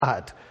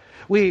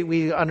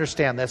We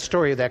understand that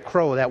story of that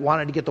crow that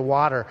wanted to get the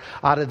water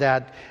out of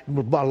that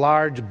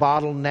large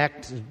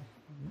bottlenecked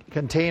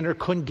container,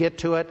 couldn't get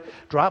to it,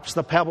 drops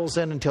the pebbles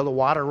in until the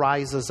water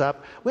rises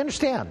up. We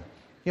understand.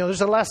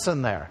 There's a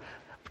lesson there.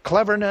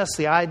 Cleverness,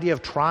 the idea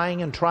of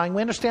trying and trying.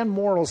 We understand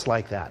morals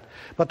like that.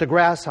 But the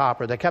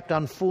grasshopper that kept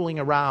on fooling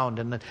around,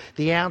 and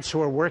the ants who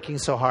were working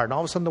so hard, and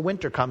all of a sudden the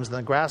winter comes and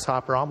the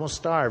grasshopper almost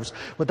starves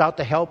without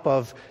the help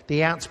of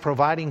the ants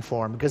providing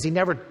for him, because he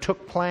never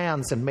took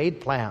plans and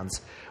made plans.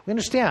 We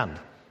understand.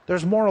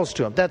 There's morals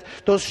to them. That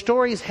those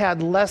stories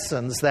had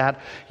lessons that,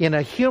 in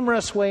a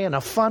humorous way, in a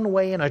fun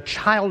way, in a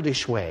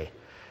childish way,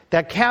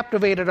 that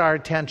captivated our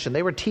attention.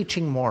 They were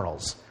teaching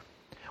morals.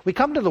 We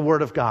come to the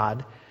Word of God,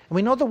 and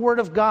we know the Word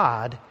of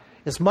God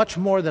is much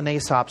more than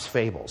Aesop's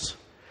fables.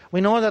 We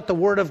know that the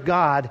Word of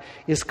God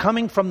is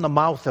coming from the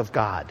mouth of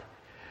God.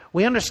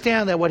 We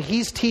understand that what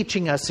He's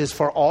teaching us is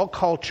for all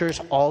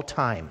cultures, all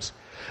times.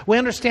 We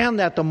understand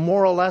that the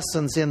moral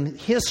lessons in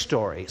His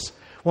stories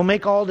will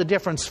make all the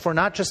difference for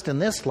not just in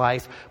this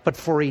life, but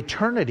for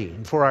eternity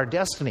and for our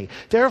destiny.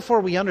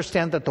 Therefore, we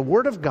understand that the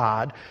Word of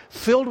God,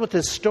 filled with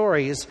His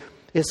stories,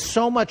 is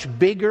so much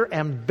bigger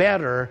and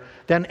better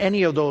than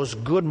any of those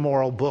good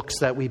moral books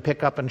that we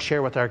pick up and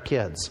share with our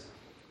kids.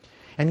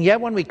 And yet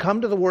when we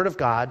come to the Word of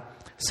God,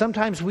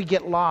 sometimes we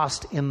get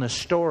lost in the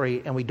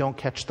story and we don't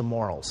catch the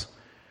morals.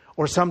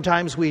 Or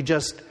sometimes we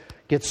just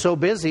get so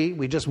busy,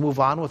 we just move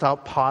on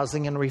without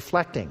pausing and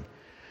reflecting.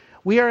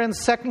 We are in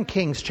 2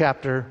 Kings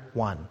chapter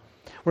 1.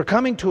 We're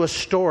coming to a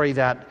story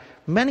that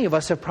many of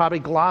us have probably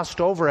glossed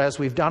over as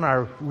we've done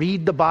our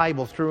read the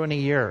Bible through in a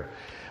year.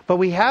 But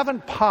we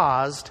haven't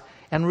paused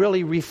and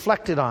really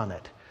reflected on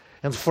it.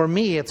 And for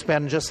me, it's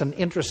been just an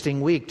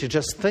interesting week to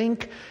just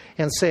think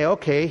and say,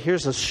 okay,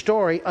 here's a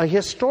story, a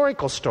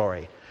historical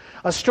story.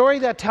 A story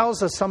that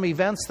tells us some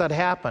events that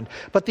happened.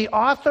 But the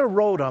author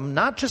wrote them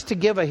not just to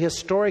give a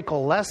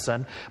historical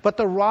lesson, but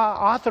the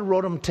author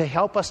wrote them to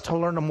help us to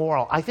learn a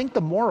moral. I think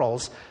the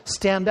morals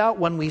stand out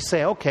when we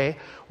say, okay,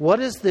 what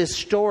does this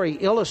story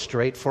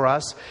illustrate for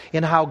us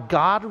in how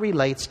God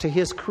relates to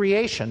His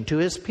creation, to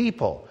His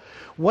people?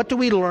 What do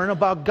we learn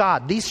about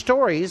God? These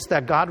stories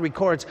that God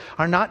records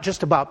are not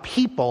just about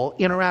people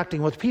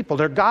interacting with people.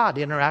 They're God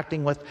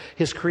interacting with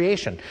His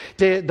creation.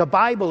 The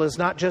Bible is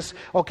not just,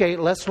 okay,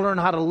 let's learn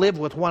how to live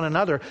with one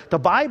another. The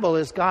Bible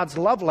is God's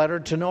love letter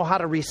to know how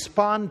to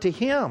respond to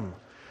Him,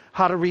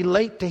 how to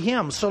relate to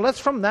Him. So let's,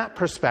 from that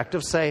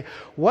perspective, say,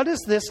 what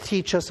does this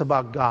teach us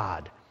about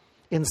God?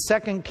 In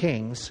 2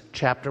 Kings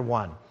chapter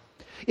 1.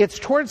 It's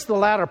towards the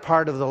latter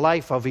part of the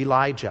life of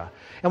Elijah.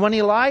 And when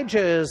Elijah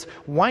is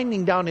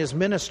winding down his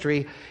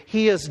ministry,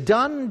 he is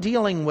done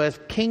dealing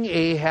with King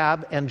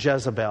Ahab and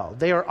Jezebel.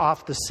 They are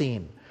off the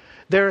scene.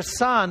 Their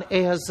son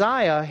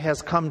Ahaziah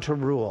has come to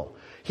rule.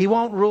 He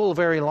won't rule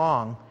very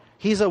long.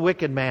 He's a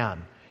wicked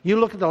man. You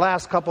look at the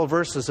last couple of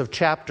verses of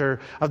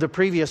the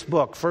previous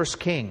book, 1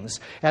 Kings,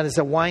 and as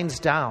it winds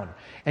down,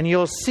 and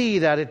you'll see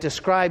that it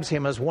describes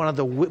him as one of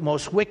the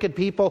most wicked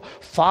people,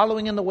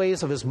 following in the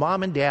ways of his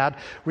mom and dad.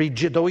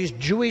 Though he's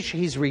Jewish,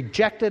 he's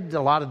rejected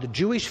a lot of the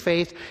Jewish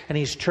faith, and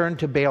he's turned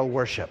to Baal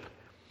worship.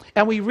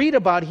 And we read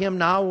about him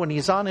now when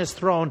he's on his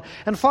throne,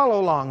 and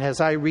follow along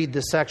as I read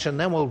this section,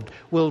 then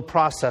we'll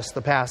process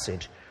the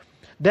passage.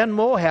 Then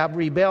Moab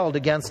rebelled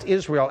against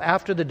Israel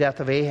after the death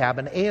of Ahab,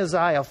 and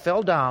Ahaziah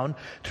fell down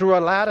through a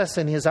lattice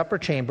in his upper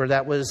chamber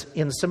that was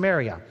in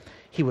Samaria.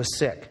 He was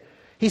sick.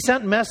 He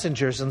sent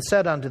messengers and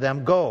said unto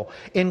them, Go,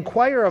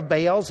 inquire of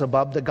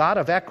Beelzebub, the god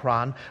of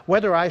Ekron,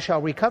 whether I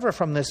shall recover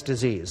from this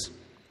disease.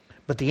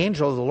 But the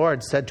angel of the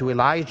Lord said to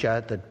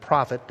Elijah, the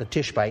prophet, the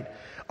Tishbite,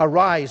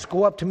 Arise,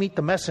 go up to meet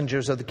the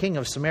messengers of the king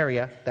of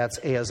Samaria, that's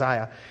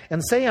Ahaziah,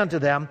 and say unto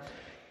them,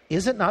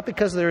 Is it not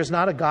because there is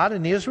not a God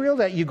in Israel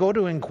that you go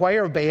to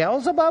inquire of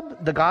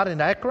Beelzebub, the god in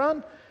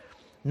Ekron?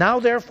 Now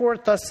therefore,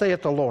 thus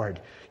saith the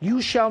Lord,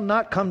 You shall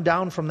not come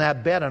down from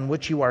that bed on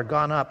which you are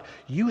gone up.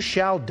 You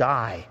shall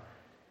die.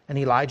 And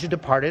Elijah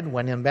departed.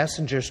 When the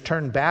messengers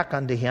turned back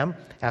unto him,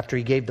 after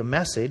he gave the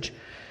message,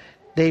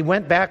 they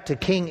went back to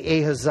King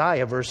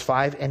Ahaziah, verse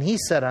 5, and he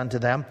said unto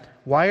them,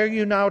 Why are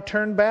you now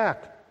turned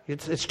back?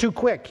 It's too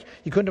quick.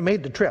 You couldn't have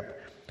made the trip.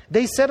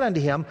 They said unto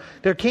him,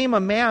 There came a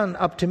man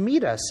up to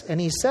meet us,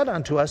 and he said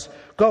unto us,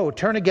 Go,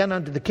 turn again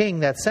unto the king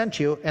that sent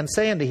you, and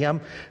say unto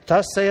him,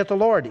 Thus saith the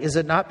Lord, Is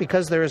it not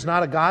because there is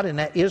not a God in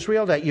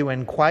Israel that you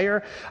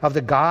inquire of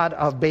the God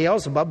of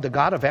Beelzebub, the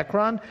god of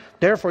Ekron?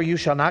 Therefore you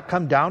shall not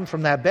come down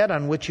from that bed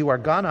on which you are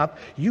gone up,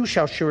 you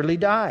shall surely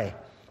die.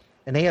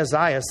 And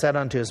Ahaziah said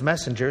unto his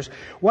messengers,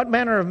 What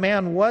manner of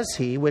man was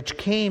he which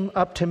came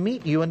up to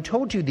meet you and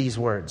told you these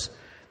words?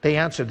 They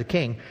answered the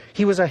king,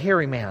 He was a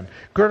hairy man,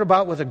 girt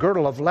about with a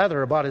girdle of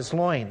leather about his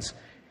loins.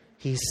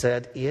 He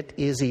said, It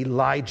is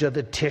Elijah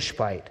the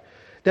Tishbite.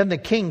 Then the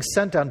king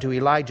sent unto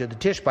Elijah the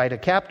Tishbite a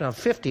captain of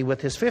 50 with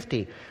his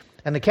 50.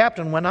 And the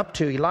captain went up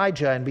to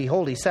Elijah, and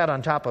behold, he sat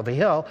on top of a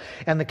hill.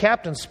 And the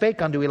captain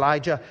spake unto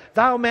Elijah,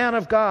 Thou man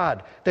of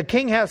God, the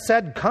king hath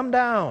said, Come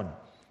down.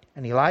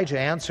 And Elijah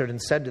answered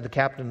and said to the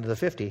captain of the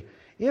 50,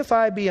 If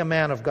I be a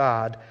man of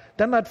God,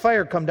 then let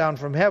fire come down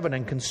from heaven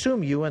and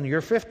consume you and your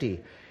 50.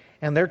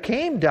 And there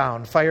came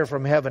down fire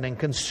from heaven and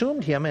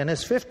consumed him and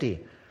his 50.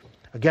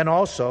 Again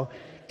also,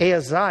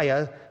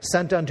 Ahaziah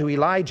sent unto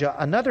Elijah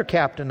another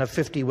captain of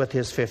 50 with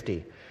his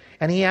 50.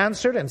 And he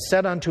answered and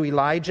said unto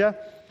Elijah,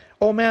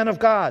 O man of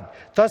God,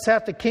 thus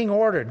hath the king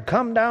ordered,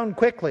 come down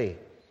quickly.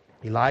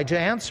 Elijah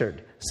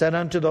answered, said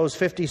unto those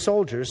 50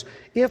 soldiers,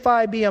 If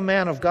I be a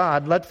man of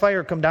God, let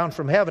fire come down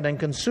from heaven and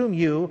consume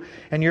you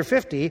and your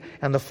 50.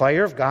 And the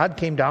fire of God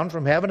came down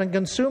from heaven and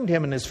consumed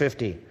him and his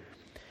 50.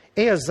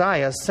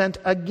 Ahaziah sent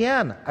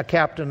again a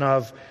captain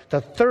of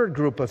the third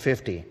group of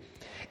 50.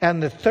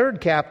 And the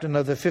third captain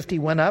of the 50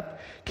 went up,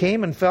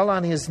 came and fell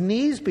on his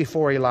knees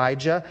before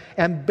Elijah,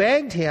 and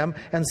begged him,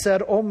 and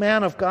said, O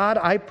man of God,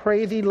 I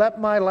pray thee,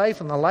 let my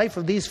life and the life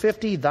of these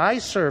 50 thy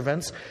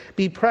servants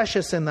be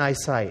precious in thy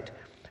sight.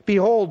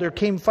 Behold, there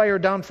came fire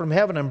down from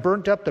heaven and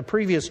burnt up the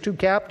previous 2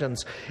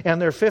 captains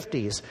and their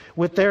 50s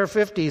with their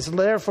 50s.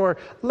 Therefore,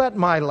 let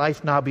my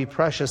life now be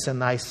precious in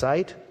thy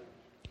sight.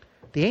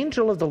 The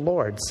angel of the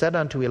Lord said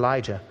unto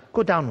Elijah,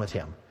 Go down with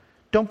him.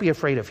 Don't be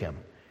afraid of him.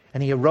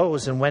 And he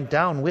arose and went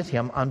down with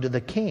him unto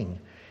the king.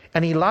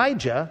 And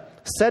Elijah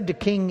said to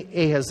King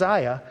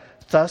Ahaziah,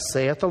 Thus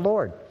saith the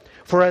Lord,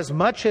 For as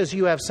much as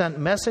you have sent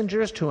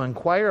messengers to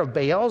inquire of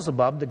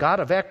Beelzebub, the god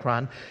of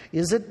Ekron,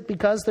 is it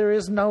because there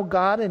is no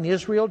God in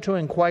Israel to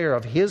inquire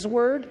of his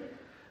word?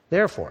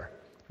 Therefore,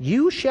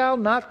 you shall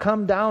not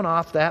come down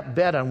off that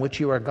bed on which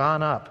you are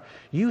gone up.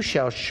 You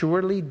shall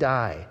surely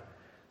die.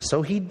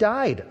 So he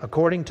died,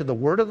 according to the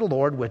word of the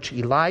Lord, which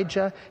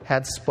Elijah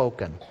had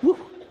spoken. Whew.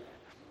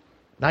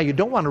 Now, you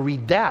don't want to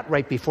read that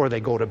right before they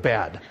go to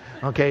bed,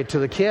 okay, to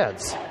the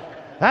kids.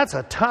 That's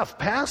a tough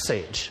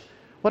passage.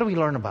 What do we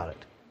learn about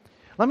it?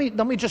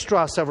 Let me just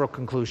draw several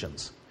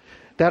conclusions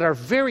that are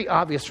very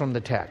obvious from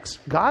the text.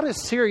 God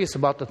is serious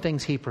about the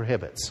things he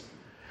prohibits.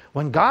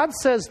 When God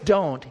says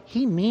don't,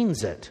 he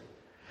means it.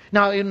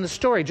 Now, in the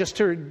story,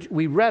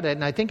 we read it,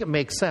 and I think it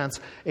makes sense.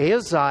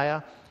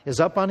 Ahaziah is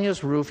up on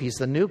his roof. He's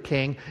the new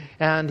king,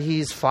 and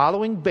he's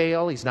following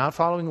Baal. He's not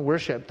following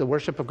the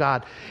worship of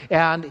God.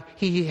 And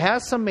he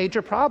has some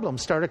major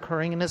problems start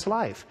occurring in his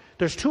life.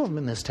 There's 2 of them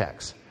in this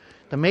text.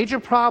 The major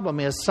problem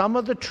is some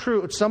of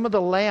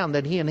the land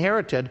that he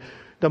inherited,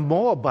 the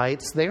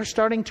Moabites, they're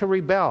starting to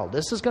rebel.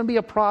 This is going to be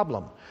a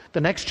problem.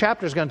 The next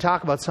chapter is going to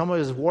talk about some of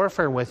his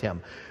warfare with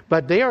him.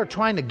 But they are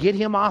trying to get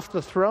him off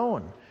the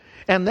throne.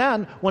 And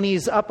then, when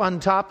he's up on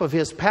top of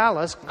his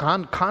palace,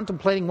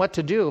 contemplating what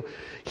to do,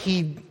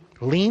 he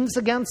leans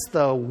against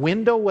the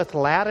window with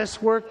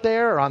lattice work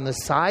there, or on the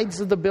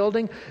sides of the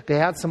building. They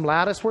had some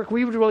lattice work.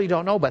 We really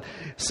don't know, but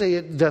see,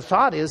 the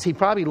thought is he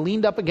probably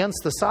leaned up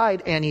against the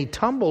side and he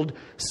tumbled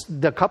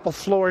the couple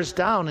floors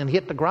down and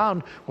hit the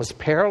ground, was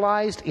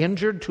paralyzed,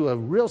 injured to a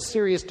real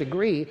serious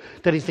degree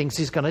that he thinks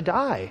he's going to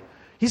die.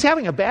 He's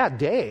having a bad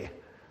day.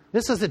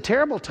 This is a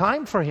terrible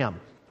time for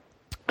him.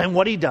 And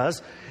what he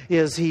does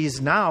is he's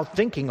now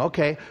thinking,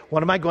 okay,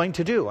 what am I going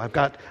to do? I've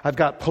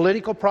got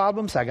political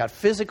problems, I've got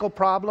physical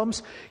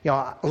problems,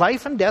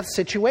 life and death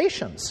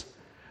situations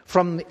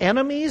from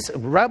enemies,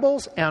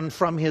 rebels, and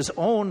from his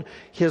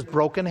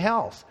broken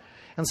health.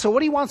 And so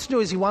what he wants to do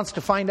is he wants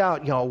to find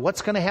out,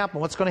 what's going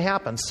to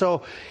happen.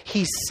 So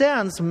he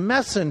sends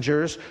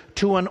messengers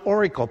to an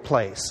oracle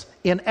place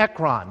in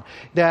Ekron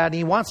that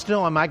he wants to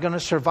know, am I going to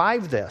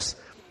survive this?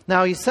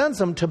 Now, he sends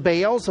them to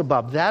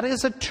Beelzebub. That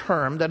is a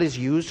term that is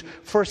used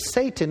for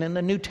Satan in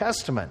the New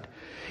Testament.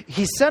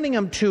 He's sending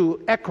them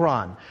to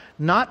Ekron,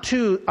 not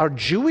to our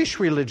Jewish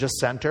religious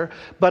center,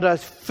 but a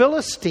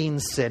Philistine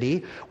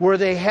city where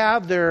they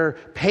have their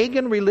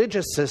pagan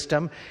religious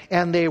system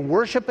and they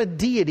worship a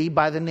deity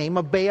by the name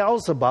of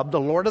Beelzebub, the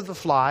Lord of the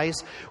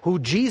Flies, who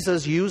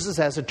Jesus uses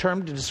as a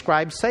term to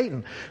describe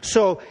Satan.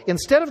 So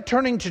instead of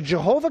turning to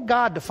Jehovah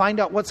God to find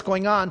out what's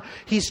going on,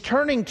 he's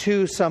turning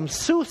to some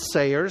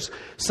soothsayers,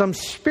 some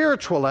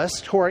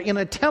spiritualists who are in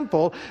a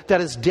temple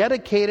that is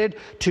dedicated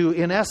to,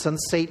 in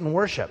essence, Satan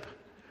worship.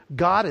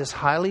 God is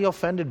highly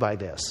offended by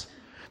this,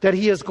 that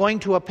he is going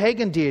to a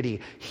pagan deity.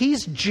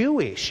 He's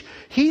Jewish.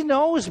 He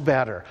knows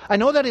better. I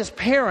know that his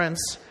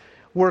parents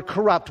were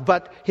corrupt,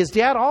 but his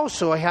dad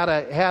also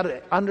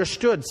had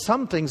understood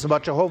some things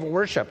about Jehovah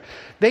worship.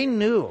 They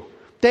knew.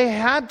 They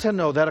had to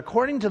know that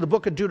according to the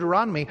book of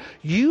Deuteronomy,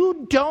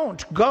 you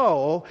don't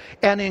go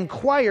and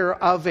inquire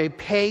of a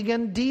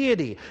pagan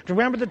deity. Do you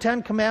remember the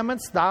 10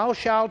 Commandments? Thou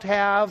shalt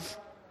have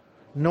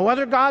no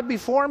other God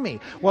before me.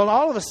 Well,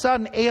 all of a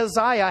sudden,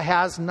 Ahaziah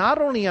has not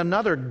only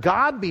another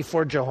God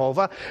before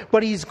Jehovah,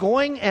 but he's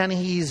going and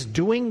he's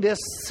doing this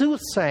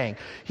soothsaying.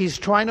 He's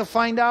trying to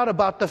find out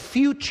about the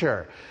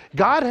future.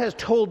 God has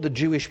told the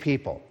Jewish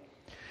people,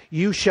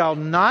 you shall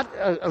not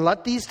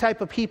let these type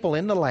of people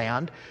in the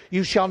land.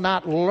 You shall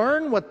not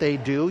learn what they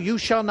do. You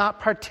shall not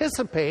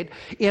participate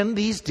in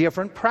these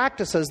different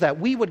practices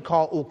that we would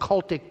call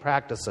occultic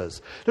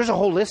practices. There's a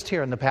whole list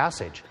here in the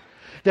passage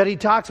that he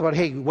talks about.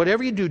 Hey,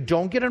 whatever you do,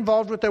 don't get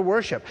involved with their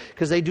worship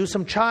because they do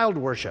some child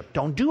worship.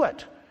 Don't do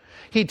it.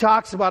 He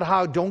talks about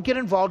how don't get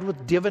involved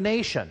with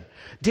divination.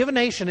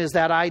 Divination is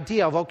that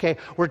idea of, okay,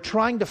 we're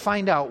trying to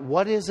find out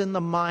what is in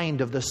the mind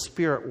of the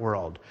spirit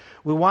world.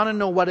 We want to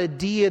know what a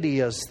deity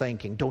is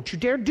thinking. Don't you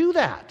dare do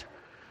that.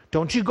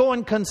 Don't you go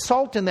and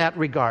consult in that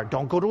regard.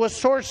 Don't go to a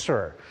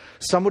sorcerer,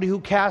 somebody who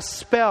casts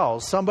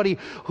spells, somebody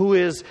who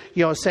is,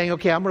 saying,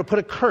 okay, I'm going to put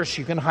a curse.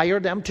 You can hire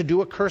them to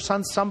do a curse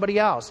on somebody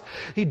else.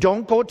 You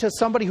don't go to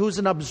somebody who's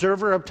an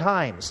observer of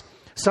times,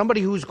 somebody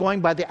who's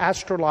going by the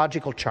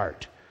astrological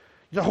chart,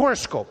 the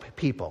horoscope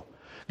people.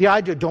 The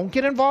idea, don't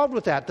get involved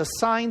with that. The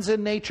signs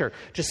in nature.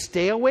 Just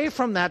stay away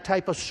from that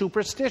type of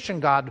superstition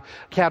God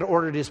had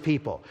ordered his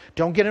people.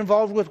 Don't get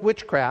involved with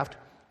witchcraft.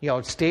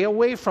 Stay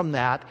away from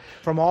that,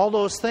 from all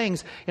those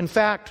things. In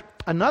fact,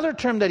 another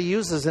term that he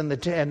uses in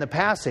the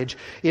passage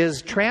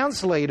is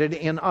translated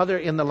in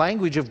the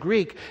language of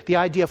Greek, the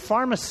idea of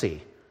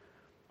pharmacy.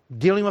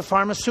 Dealing with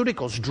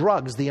pharmaceuticals,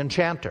 drugs, the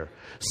enchanter.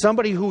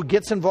 Somebody who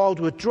gets involved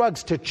with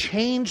drugs to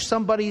change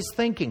somebody's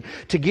thinking,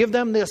 to give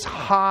them this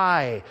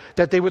high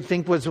that they would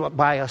think was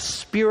by a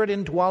spirit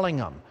indwelling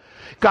them.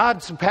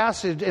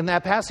 In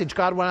that passage,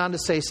 God went on to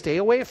say, stay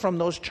away from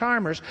those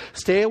charmers,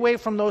 stay away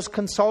from those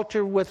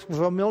consulters with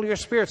familiar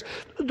spirits,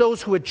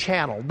 those who would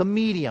channel, the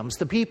mediums,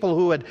 the people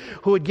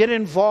who would get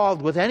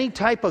involved with any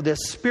type of this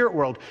spirit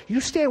world.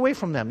 You stay away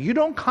from them. You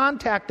don't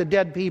contact the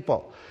dead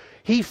people.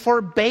 He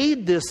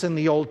forbade this in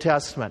the Old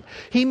Testament.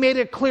 He made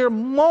it clear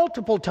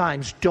multiple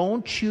times,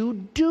 don't you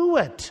do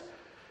it.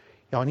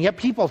 And yet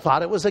people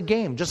thought it was a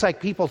game, just like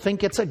people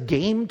think it's a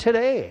game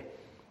today.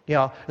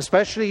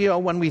 Especially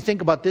when we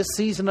think about this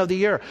season of the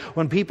year,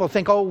 when people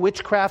think,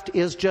 witchcraft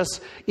is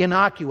just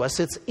innocuous,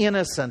 it's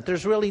innocent,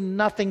 there's really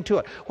nothing to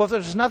it. Well, if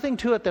there's nothing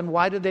to it, then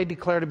why did they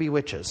declare to be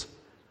witches?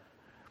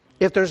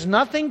 If there's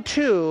nothing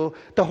to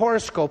the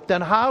horoscope,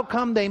 then how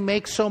come they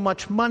make so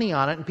much money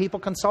on it and people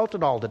consult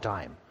it all the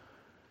time?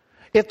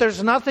 If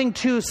there's nothing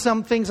to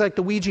some things like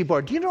the Ouija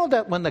board, do you know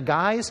that when the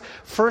guys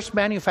first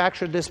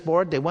manufactured this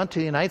board, they went to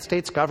the United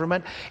States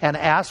government and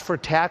asked for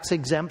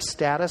tax-exempt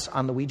status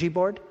on the Ouija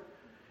board?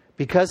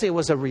 Because it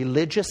was a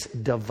religious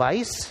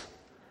device?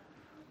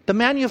 The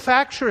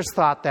manufacturers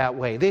thought that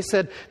way. They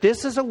said,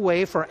 this is a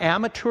way for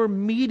amateur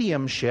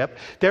mediumship,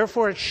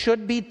 therefore it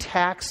should be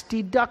tax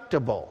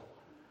deductible.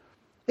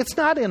 It's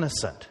not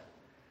innocent.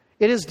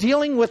 It is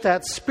dealing with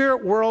that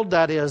spirit world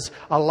that is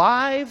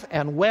alive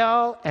and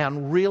well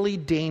and really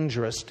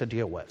dangerous to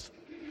deal with.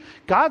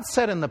 God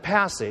said in the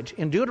passage,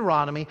 in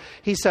Deuteronomy,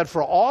 he said,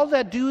 for all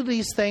that do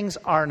these things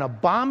are an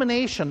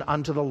abomination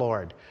unto the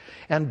Lord.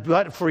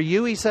 But for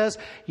you, he says,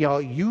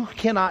 you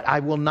cannot, I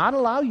will not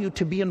allow you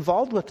to be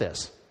involved with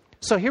this.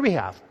 So here we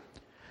have,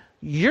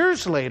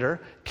 years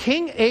later,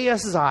 King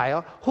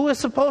Ahaziah, who is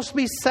supposed to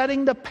be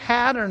setting the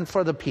pattern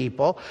for the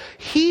people,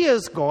 he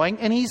is going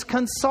and he's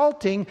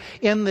consulting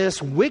in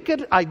this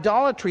wicked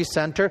idolatry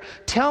center,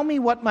 tell me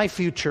what my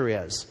future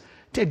is.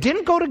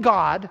 Didn't go to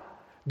God.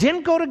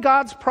 Didn't go to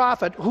God's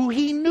prophet, who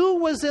he knew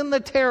was in the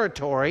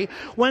territory.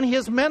 When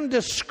his men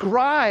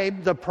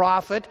described the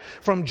prophet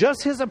from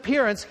just his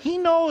appearance, he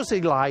knows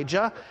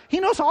Elijah. He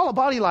knows all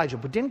about Elijah,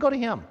 but didn't go to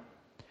him.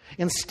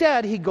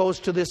 Instead, he goes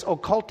to this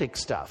occultic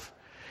stuff.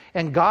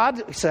 And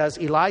God says,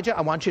 Elijah,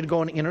 I want you to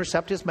go and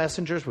intercept his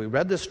messengers. We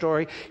read this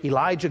story.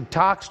 Elijah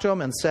talks to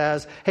him and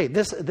says, hey,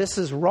 this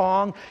is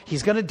wrong.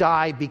 He's going to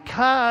die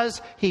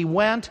because he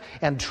went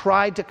and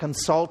tried to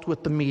consult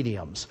with the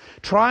mediums,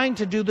 trying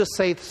to do the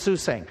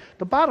soothsaying.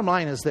 The bottom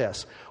line is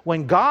this.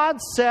 When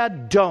God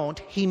said don't,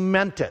 he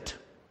meant it.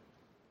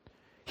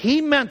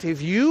 He meant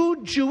if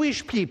you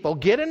Jewish people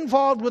get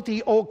involved with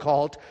the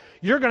occult,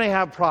 you're going to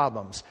have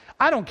problems.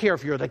 I don't care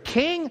if you're the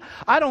king.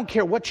 I don't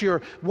care what your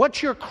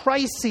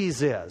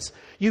crisis is.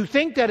 You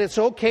think that it's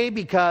okay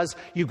because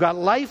you've got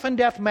life and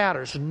death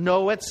matters.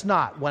 No, it's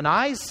not. When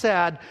I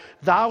said,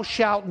 thou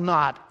shalt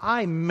not,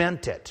 I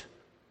meant it.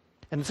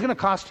 And it's going to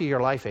cost you your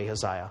life,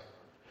 Ahaziah.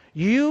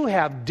 You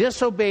have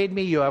disobeyed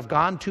me. You have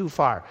gone too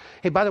far.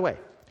 Hey, by the way,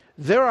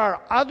 there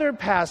are other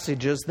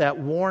passages that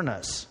warn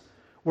us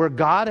where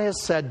God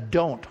has said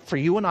don't for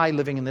you and I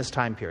living in this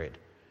time period.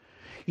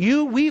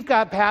 We've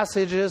got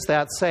passages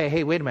that say,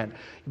 hey, wait a minute,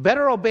 you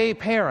better obey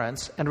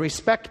parents and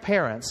respect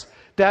parents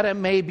that it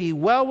may be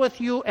well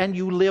with you and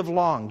you live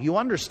long. You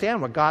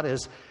understand what God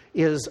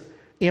is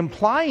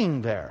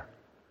implying there.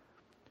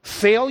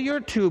 Failure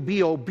to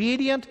be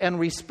obedient and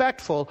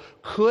respectful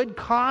could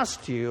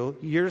cost you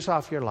years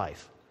off your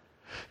life.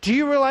 Do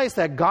you realize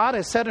that God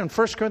has said in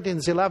 1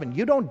 Corinthians 11,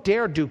 you don't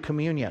dare do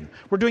communion.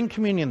 We're doing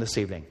communion this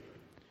evening.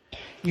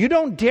 You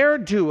don't dare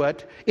do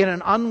it in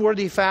an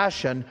unworthy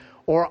fashion,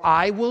 or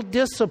I will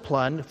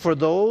discipline for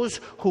those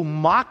who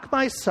mock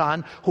my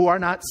son, who are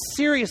not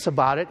serious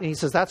about it. And he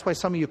says, that's why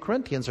some of you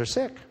Corinthians are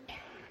sick,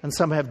 and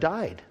some have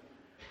died.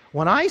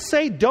 When I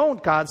say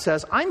don't, God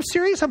says, I'm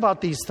serious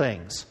about these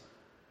things.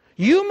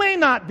 You may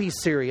not be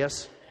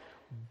serious,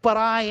 but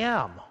I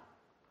am.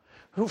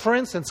 For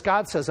instance,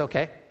 God says,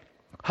 okay,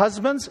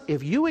 husbands,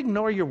 if you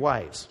ignore your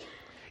wives,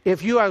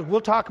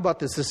 we'll talk about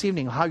this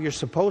evening, how you're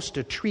supposed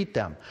to treat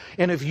them.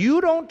 And if you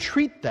don't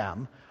treat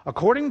them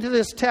According to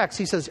this text,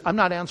 he says, I'm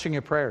not answering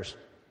your prayers.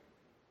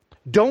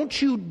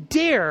 Don't you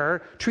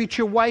dare treat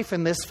your wife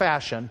in this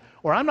fashion,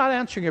 or I'm not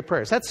answering your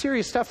prayers. That's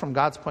serious stuff from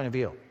God's point of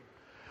view.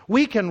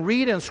 We can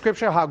read in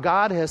Scripture how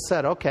God has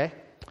said, okay,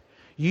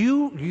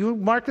 you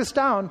mark this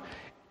down.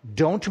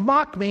 Don't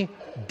mock me.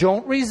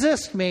 Don't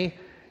resist me.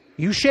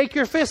 You shake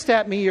your fist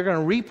at me, you're going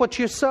to reap what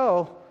you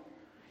sow.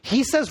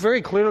 He says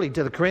very clearly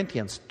to the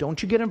Corinthians,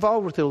 don't you get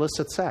involved with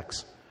illicit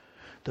sex.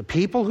 The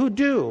people who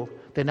do,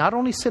 they not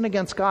only sin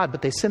against God,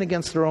 but they sin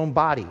against their own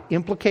body.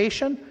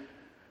 Implication,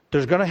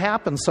 there's going to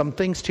happen some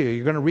things to you.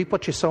 You're going to reap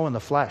what you sow in the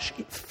flesh,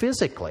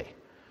 physically.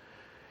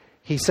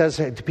 He says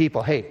to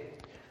people, hey,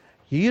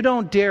 you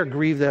don't dare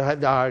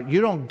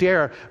you don't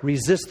dare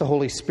resist the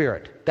Holy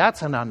Spirit.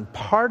 That's an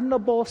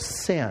unpardonable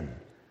sin.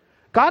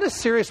 God is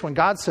serious when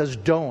God says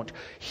don't.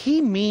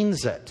 He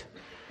means it.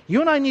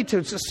 You and I need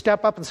to just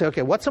step up and say,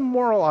 okay, what's a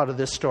moral out of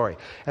this story?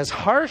 As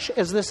harsh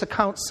as this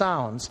account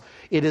sounds,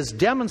 it is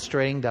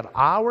demonstrating that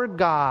our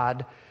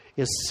God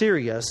is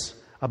serious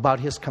about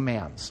His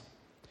commands.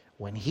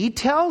 When He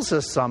tells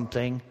us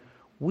something,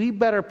 we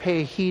better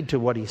pay heed to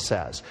what He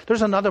says.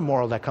 There's another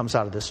moral that comes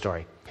out of this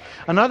story.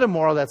 Another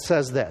moral that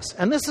says this,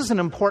 and this is an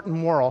important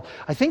moral.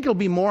 I think it'll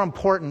be more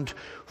important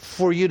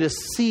for you to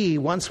see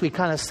once we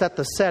kind of set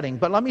the setting,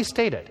 but let me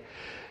state it.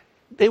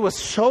 It was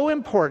so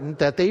important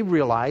that they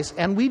realized,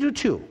 and we do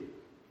too,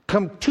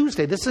 come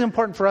Tuesday, this is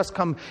important for us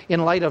come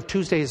in light of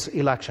Tuesday's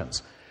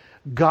elections.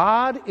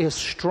 God is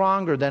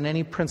stronger than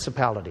any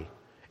principality,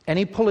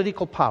 any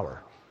political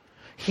power.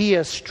 He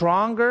is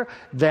stronger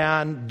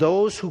than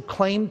those who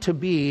claim to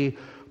be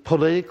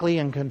politically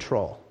in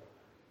control.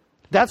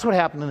 That's what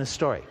happened in this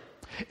story.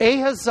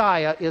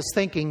 Ahaziah is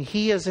thinking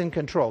he is in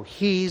control.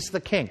 He's the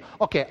king.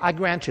 Okay, I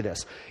grant you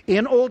this.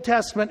 In Old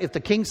Testament, if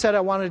the king said I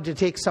wanted to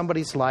take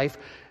somebody's life,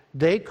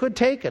 they could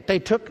take it.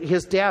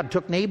 His dad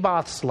took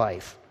Naboth's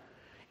life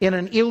in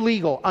an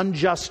illegal,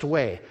 unjust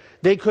way.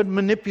 They could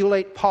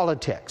manipulate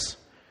politics.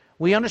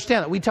 We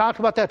understand that. We talked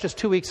about that just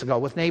 2 weeks ago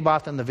with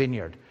Naboth and the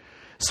vineyard.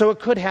 So it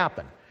could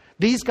happen.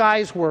 These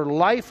guys were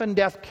life and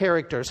death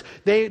characters.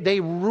 They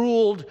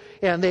ruled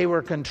and they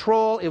were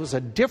control. It was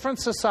a different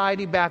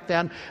society back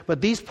then.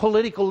 But these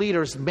political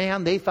leaders,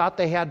 man, they thought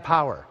they had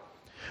power.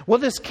 Well,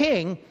 this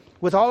king,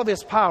 with all of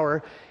his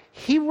power,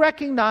 he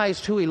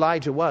recognized who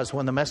Elijah was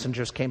when the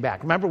messengers came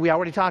back. Remember, we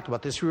already talked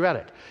about this. We read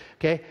it.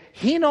 Okay,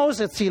 he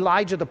knows it's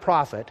Elijah the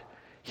prophet.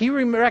 He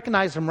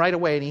recognized him right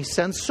away, and he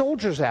sends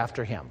soldiers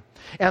after him.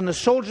 And the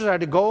soldiers are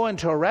to go and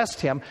to arrest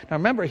him. Now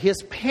remember,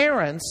 his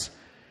parents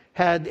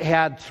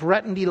had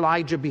threatened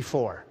Elijah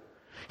before.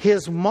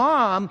 His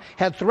mom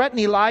had threatened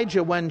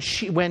Elijah when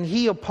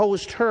he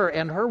opposed her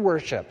and her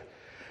worship.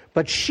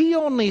 But she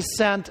only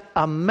sent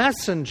a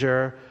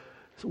messenger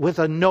with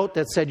a note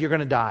that said, you're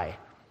going to die.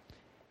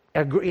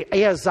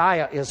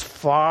 Ahaziah is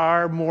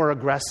far more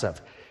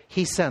aggressive.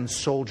 He sends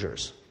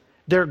soldiers.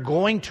 They're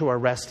going to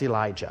arrest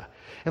Elijah.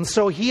 And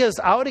so he is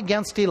out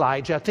against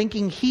Elijah,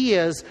 thinking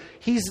he's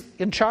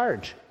in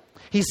charge.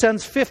 He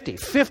sends 50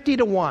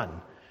 to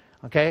 1.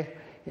 Okay?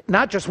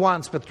 Not just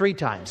once, but 3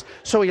 times.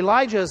 So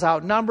Elijah is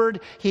outnumbered.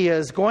 He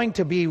is going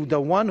to be the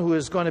one who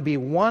is going to be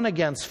 1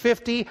 against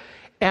 50.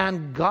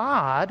 And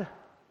God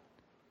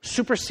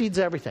supersedes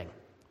everything.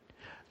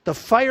 The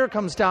fire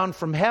comes down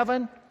from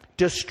heaven,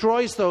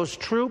 destroys those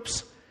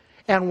troops,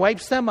 and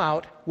wipes them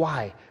out.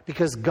 Why?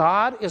 Because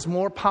God is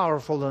more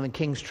powerful than the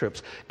king's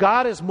troops.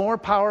 God is more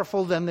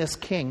powerful than this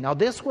king. Now,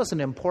 this was an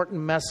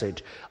important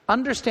message.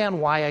 Understand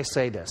why I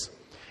say this.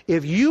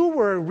 If you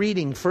were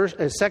reading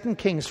 2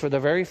 Kings for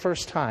the very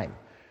first time,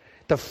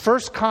 the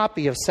first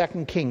copy of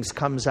 2 Kings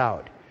comes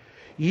out.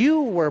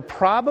 You were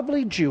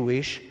probably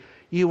Jewish.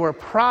 You were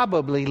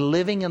probably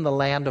living in the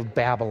land of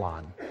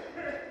Babylon.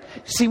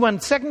 See, when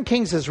 2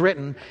 Kings is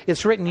written,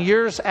 it's written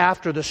years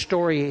after the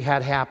story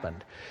had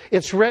happened.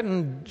 It's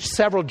written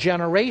several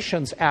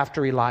generations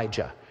after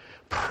Elijah,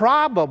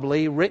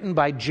 probably written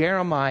by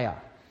Jeremiah.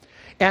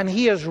 And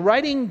he is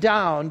writing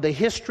down the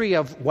history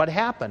of what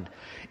happened.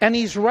 And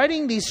he's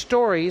writing these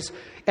stories,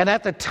 and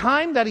at the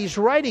time that he's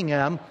writing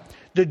them,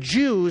 the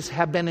Jews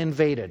have been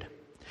invaded.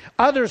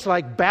 Others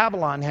like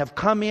Babylon have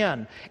come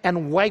in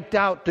and wiped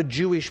out the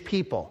Jewish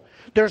people.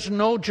 There's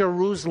no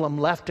Jerusalem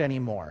left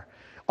anymore.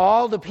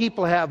 All the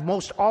people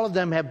all of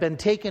them have been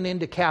taken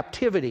into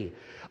captivity.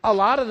 A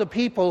lot of the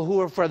people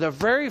who are for the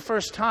very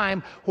first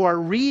time who are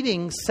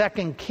reading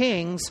 2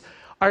 Kings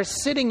are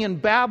sitting in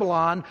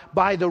Babylon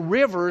by the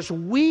rivers,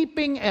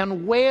 weeping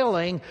and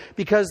wailing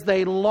because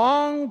they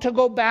long to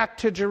go back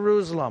to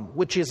Jerusalem,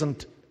 which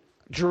isn't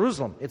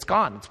Jerusalem. It's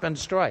gone. It's been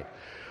destroyed.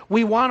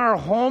 We want our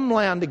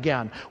homeland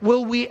again.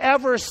 Will we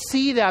ever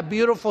see that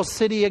beautiful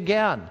city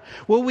again?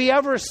 Will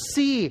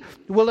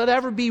it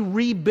ever be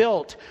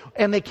rebuilt?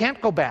 And they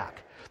can't go back.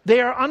 They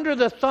are under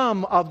the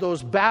thumb of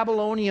those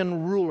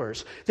Babylonian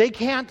rulers. They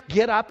can't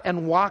get up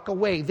and walk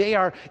away. They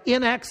are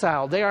in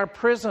exile. They are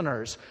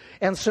prisoners.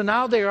 And so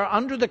now they are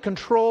under the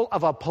control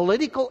of a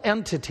political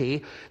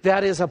entity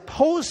that is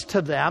opposed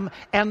to them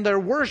and their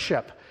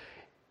worship.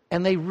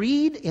 And they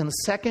read in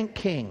 2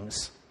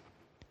 Kings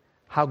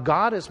how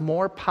God is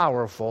more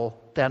powerful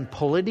than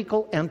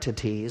political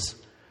entities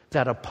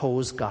that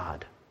oppose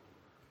God.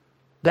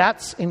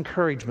 That's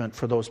encouragement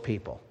for those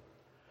people.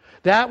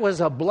 That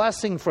was a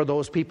blessing for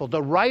those people.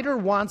 The writer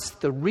wants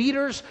the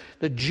readers,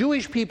 the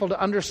Jewish people, to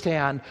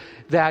understand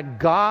that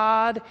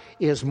God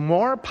is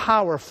more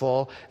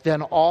powerful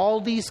than all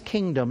these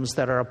kingdoms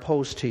that are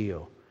opposed to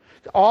you.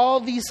 All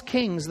these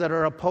kings that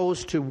are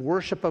opposed to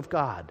worship of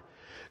God.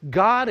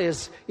 God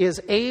is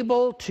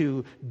able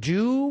to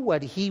do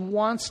what He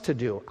wants to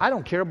do. I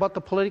don't care about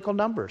the political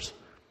numbers.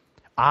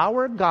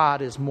 Our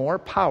God is more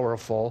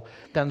powerful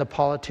than the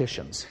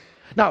politicians.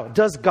 Now,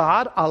 does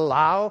God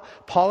allow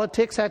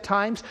politics at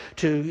times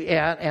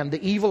and the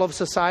evil of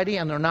society,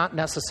 and they're not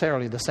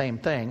necessarily the same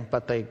thing,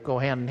 but they go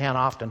hand in hand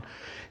often.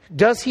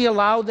 Does He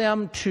allow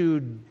them to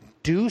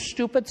do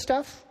stupid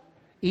stuff,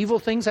 evil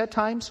things at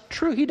times?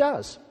 True, He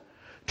does.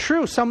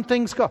 True, some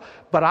things go.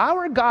 But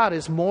our God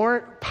is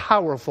more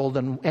powerful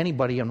than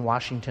anybody in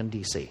Washington,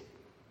 D.C.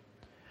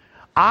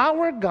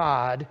 Our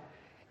God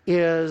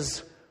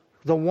is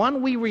the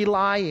one we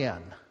rely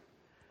in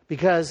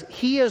because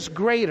He is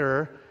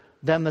greater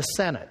than the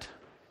Senate.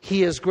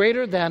 He is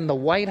greater than the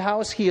White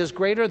House. He is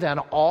greater than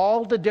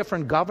all the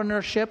different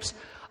governorships.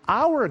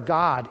 Our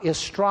God is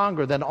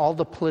stronger than all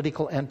the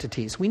political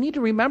entities. We need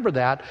to remember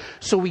that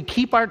so we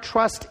keep our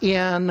trust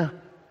in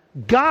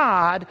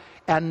God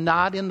and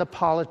not in the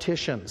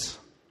politicians.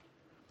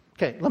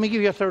 Okay, let me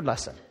give you a third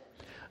lesson.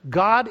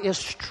 God is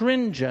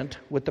stringent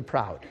with the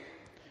proud.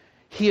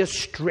 He is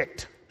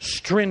strict,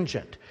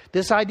 stringent.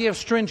 This idea of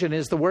stringent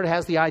is the word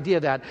has the idea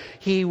that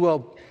He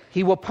will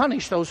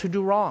punish those who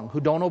do wrong,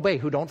 who don't obey,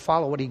 who don't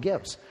follow what He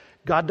gives.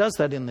 God does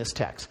that in this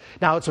text.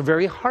 Now, it's a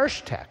very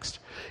harsh text.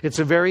 It's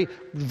a very,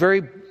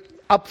 very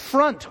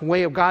upfront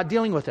way of God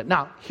dealing with it.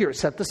 Now, here,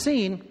 set the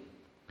scene.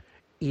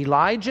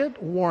 Elijah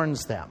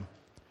warns them.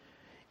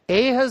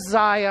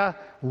 Ahaziah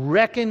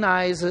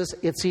recognizes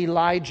it's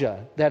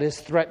Elijah that is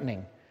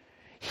threatening.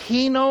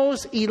 He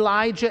knows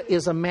Elijah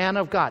is a man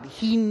of God.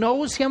 He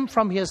knows him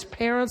from his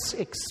parents'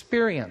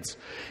 experience.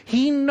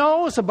 He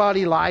knows about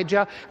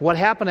Elijah, what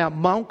happened at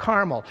Mount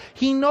Carmel.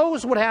 He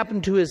knows what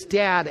happened to his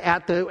dad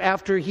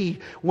after he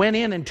went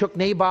in and took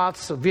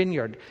Naboth's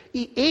vineyard.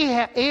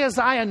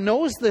 Ahaziah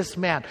knows this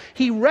man.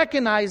 He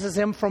recognizes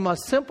him from a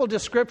simple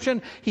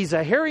description. He's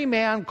a hairy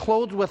man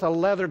clothed with a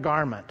leather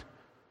garment.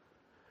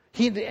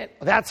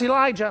 That's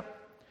Elijah.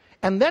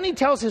 And then he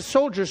tells his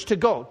soldiers to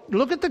go.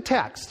 Look at the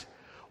text.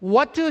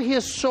 What do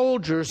his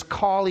soldiers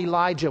call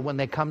Elijah when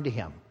they come to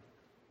him?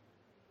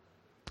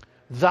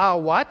 Thou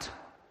what?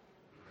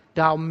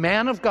 Thou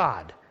man of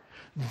God.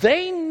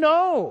 They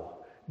know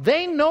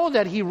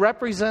that he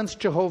represents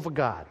Jehovah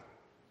God.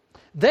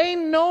 They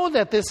know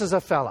that this is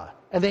a fella,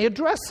 and they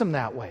address him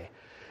that way.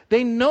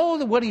 They know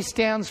what he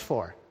stands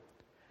for.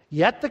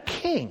 Yet the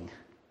king,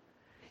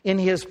 in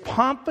his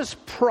pompous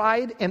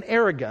pride and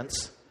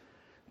arrogance,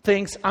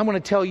 thinks, I'm going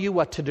to tell you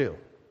what to do.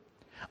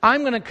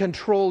 I'm going to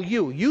control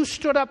you. You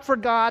stood up for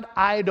God.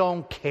 I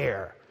don't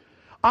care.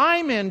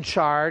 I'm in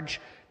charge,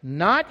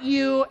 not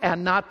you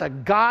and not the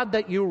God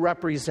that you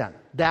represent.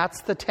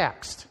 That's the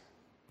text.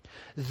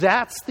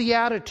 That's the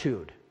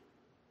attitude.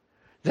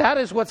 That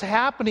is what's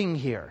happening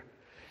here.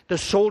 The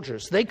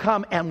soldiers, they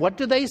come, and what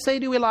do they say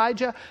to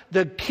Elijah?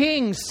 The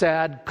king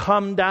said,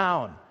 come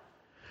down.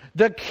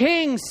 The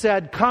king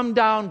said, come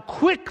down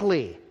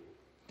quickly.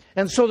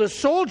 And so the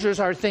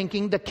soldiers are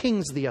thinking the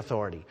king's the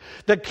authority.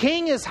 The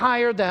king is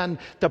higher than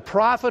the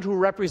prophet who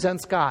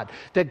represents God.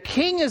 The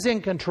king is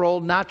in control,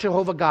 not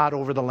Jehovah God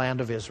over the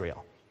land of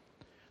Israel.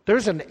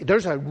 There's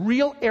a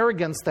real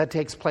arrogance that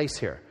takes place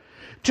here.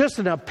 Just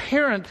an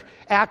apparent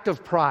act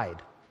of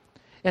pride.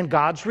 And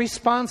God's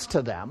response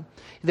to them,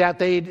 that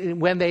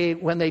when they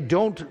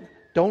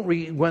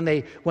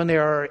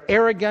are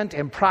arrogant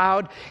and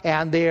proud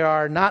and they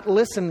are not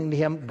listening to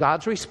Him,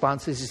 God's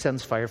response is He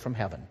sends fire from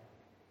heaven.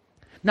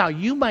 Now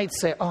you might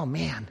say, "Oh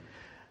man,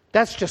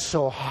 that's just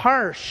so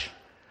harsh.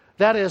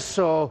 That is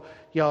so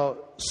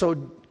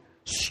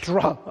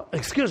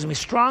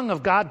strong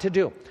of God to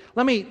do."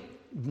 Let me,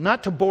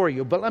 not to bore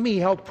you, but let me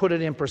help put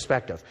it in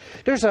perspective.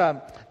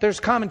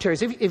 There's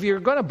commentaries. If you're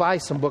going to buy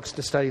some books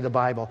to study the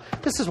Bible,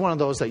 this is one of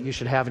those that you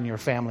should have in your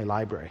family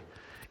library.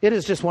 It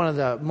is just one of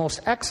the most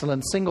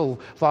excellent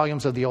single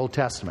volumes of the Old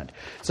Testament.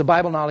 It's a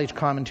Bible knowledge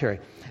commentary.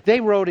 They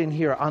wrote in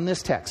here on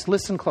this text,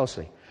 listen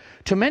closely.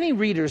 To many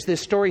readers, this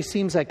story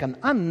seems like an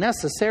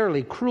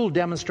unnecessarily cruel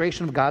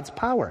demonstration of God's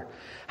power.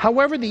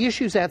 However, the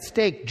issues at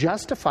stake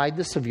justified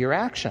the severe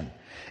action.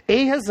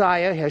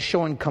 Ahaziah has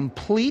shown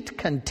complete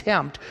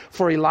contempt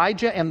for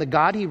Elijah and the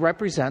God he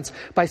represents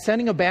by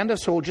sending a band of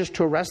soldiers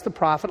to arrest the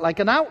prophet like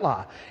an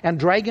outlaw and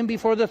drag him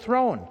before the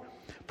throne.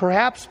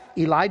 Perhaps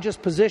Elijah's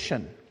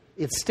position,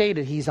 it's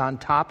stated he's on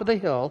top of the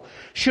hill,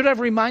 should have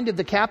reminded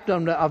the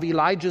captain of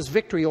Elijah's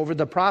victory over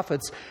the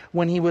prophets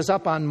when he was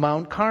up on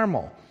Mount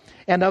Carmel.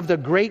 and of the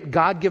great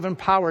God-given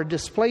power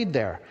displayed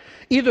there.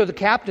 Either the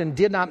captain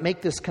did not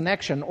make this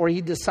connection or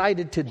he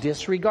decided to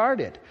disregard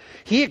it.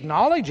 He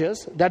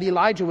acknowledges that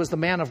Elijah was the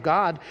man of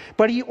God,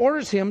 but he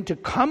orders him to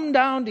come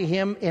down to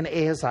him in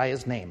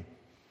Ahaziah's name.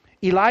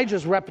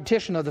 Elijah's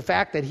repetition of the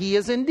fact that he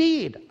is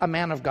indeed a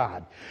man of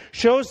God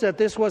shows that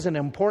this was an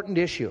important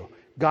issue.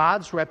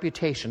 God's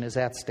reputation is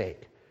at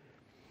stake.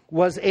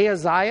 Was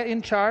Ahaziah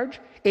in charge,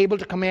 able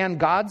to command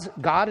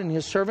God and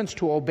his servants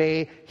to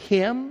obey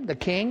him, the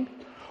king?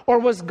 Or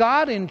was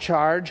God in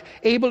charge,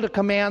 able to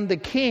command the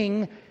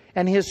king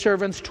and his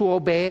servants to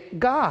obey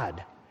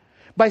God?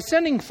 By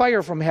sending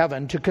fire from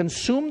heaven to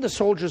consume the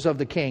soldiers of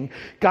the king,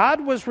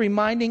 God was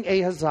reminding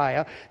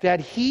Ahaziah that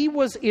he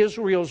was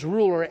Israel's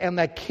ruler and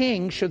that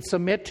king should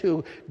submit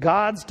to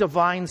God's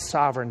divine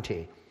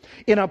sovereignty.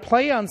 In a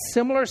play on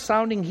similar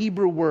sounding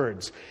Hebrew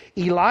words,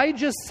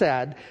 Elijah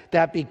said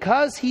that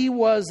because he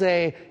was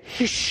a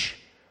hish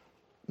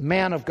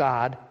man of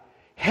God,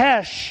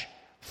 hesh,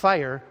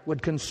 fire,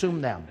 would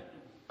consume them.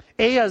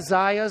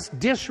 Ahaziah's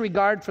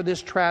disregard for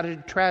this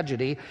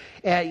tragedy,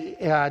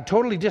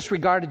 totally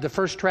disregarded the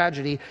first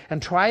tragedy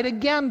and tried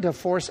again to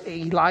force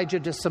Elijah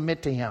to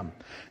submit to him.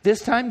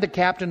 This time the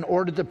captain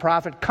ordered the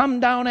prophet, "Come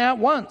down at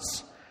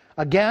once."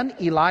 Again,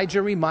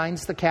 Elijah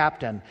reminds the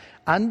captain,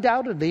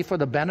 undoubtedly for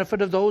the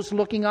benefit of those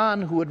looking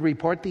on who would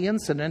report the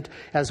incident,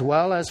 as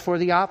well as for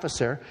the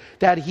officer,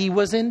 that he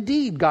was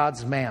indeed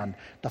God's man.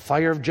 The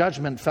fire of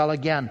judgment fell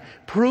again,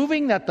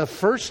 proving that the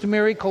first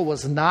miracle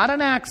was not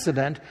an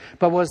accident,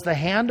 but was the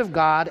hand of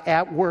God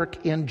at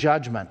work in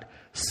judgment.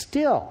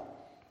 Still,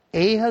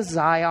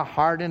 Ahaziah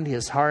hardened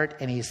his heart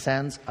and he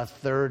sends a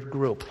third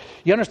group.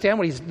 You understand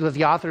what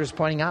the author is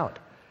pointing out?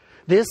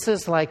 This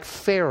is like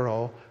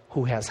Pharaoh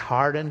who has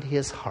hardened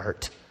his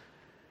heart.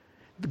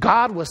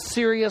 God was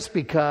serious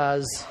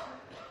because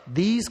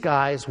these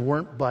guys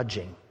weren't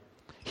budging.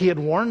 He had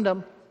warned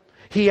them.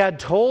 He had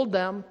told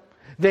them.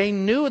 They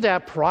knew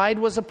that pride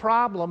was a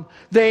problem.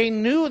 They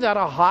knew that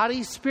a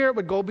haughty spirit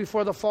would go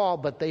before the fall,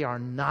 but they are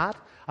not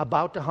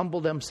about to humble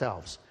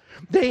themselves.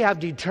 They have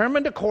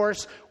determined a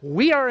course.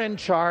 We are in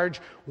charge.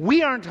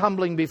 We aren't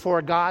humbling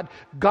before God.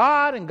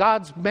 God and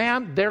God's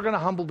man, they're going to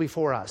humble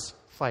before us.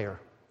 Fire.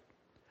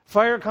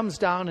 Fire comes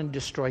down and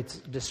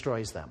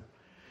destroys them.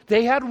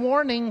 They had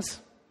warnings.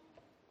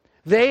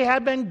 They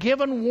had been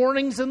given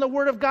warnings in the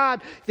Word of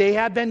God. They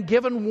had been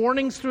given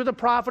warnings through the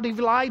prophet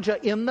Elijah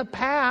in the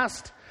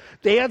past.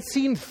 They had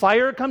seen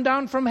fire come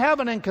down from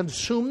heaven and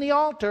consume the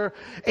altar.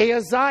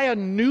 Ahaziah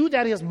knew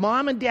that his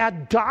mom and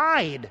dad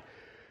died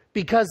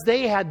because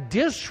they had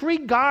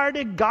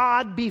disregarded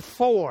God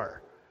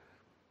before.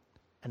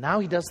 And now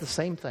he does the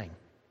same thing.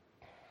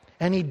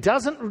 And he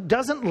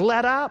doesn't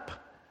let up.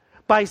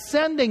 By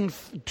sending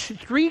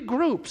three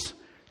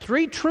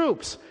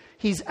troops,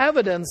 he's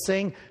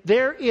evidencing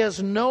there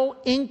is no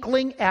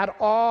inkling at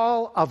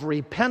all of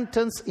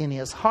repentance in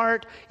his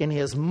heart, in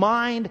his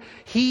mind.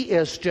 He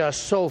is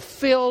just so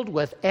filled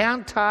with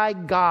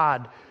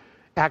anti-God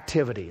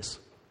activities.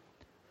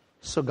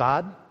 So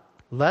God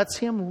lets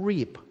him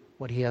reap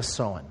what he has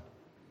sown.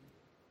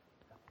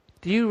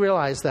 Do you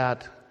realize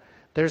that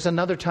there's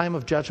another time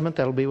of judgment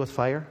that'll be with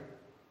fire?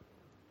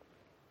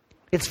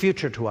 It's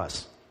future to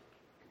us.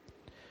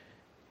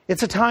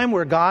 It's a time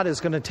where God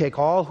is going to take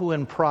all who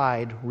in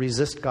pride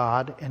resist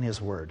God and his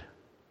word.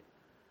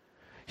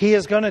 He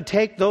is going to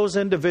take those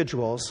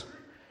individuals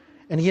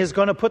and he is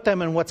going to put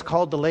them in what's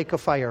called the lake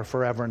of fire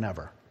forever and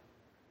ever.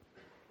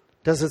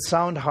 Does it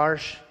sound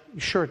harsh?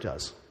 Sure it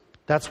does.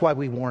 That's why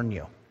we warn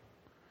you.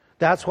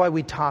 That's why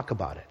we talk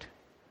about it.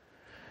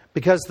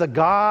 Because the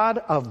God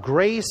of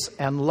grace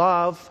and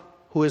love,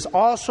 who is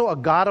also a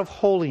God of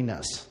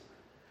holiness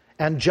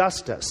and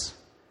justice,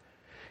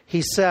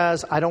 he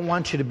says, I don't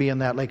want you to be in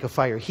that lake of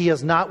fire. He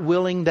is not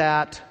willing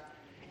that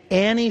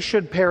any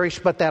should perish,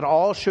 but that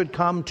all should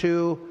come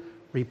to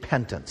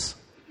repentance.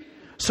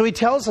 So he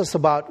tells us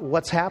about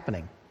what's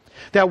happening.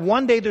 That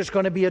one day there's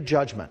going to be a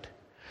judgment.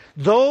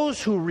 Those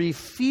who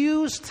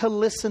refuse to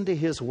listen to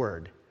his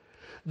word.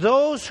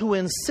 Those who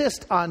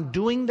insist on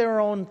doing their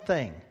own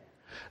thing.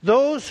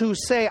 Those who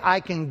say, I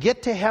can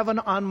get to heaven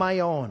on my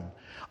own.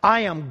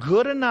 I am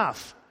good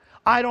enough.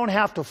 I don't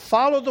have to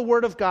follow the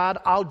word of God.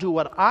 I'll do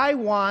what I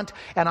want,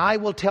 and I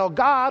will tell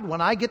God when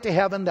I get to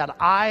heaven that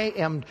I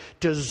am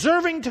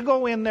deserving to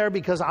go in there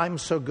because I'm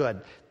so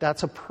good.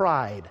 That's a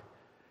pride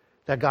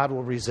that God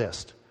will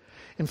resist.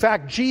 In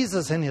fact,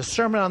 Jesus in his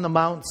Sermon on the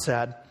Mount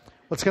said,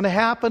 what's going to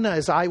happen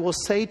is I will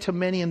say to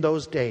many in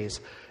those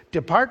days,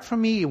 depart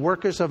from me, you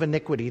workers of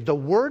iniquity. The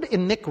word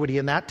iniquity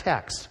in that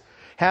text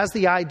has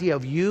the idea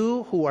of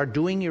you who are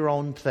doing your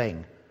own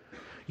thing.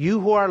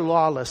 You who are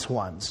lawless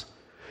ones.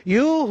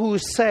 You who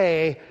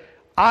say,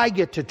 I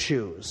get to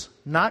choose,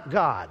 not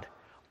God.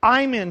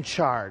 I'm in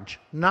charge,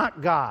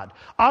 not God.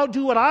 I'll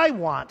do what I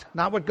want,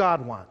 not what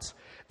God wants.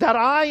 That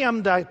I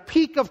am the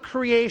peak of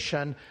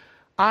creation,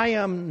 I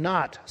am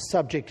not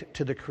subject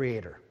to the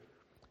Creator.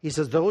 He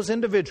says, those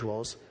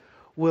individuals,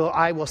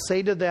 I will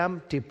say to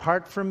them,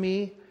 depart from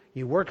me,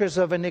 you workers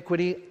of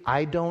iniquity,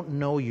 I don't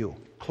know you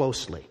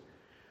closely.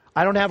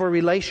 I don't have a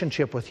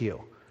relationship with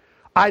you.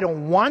 I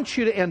don't want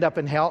you to end up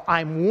in hell.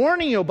 I'm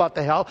warning you about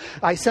the hell.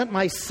 I sent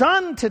my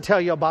son to tell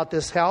you about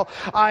this hell.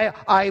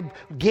 I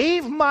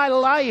gave my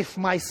life.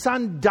 My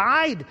son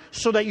died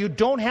so that you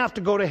don't have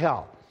to go to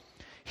hell.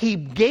 He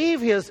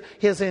gave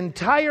his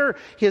entire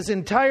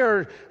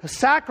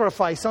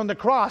sacrifice on the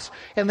cross,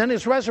 and then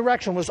his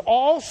resurrection was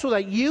all so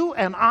that you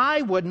and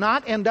I would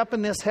not end up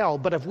in this hell.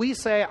 But if we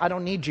say, I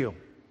don't need you,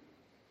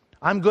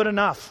 I'm good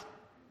enough,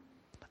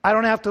 I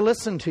don't have to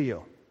listen to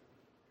you,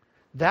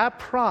 that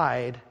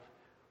pride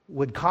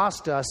would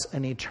cost us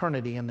an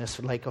eternity in this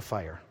lake of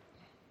fire.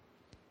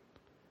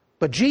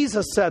 But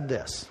Jesus said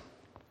this,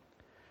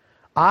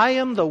 I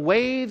am the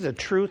way, the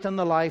truth, and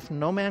the life.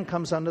 No man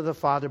comes unto the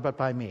Father but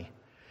by me.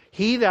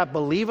 He that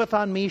believeth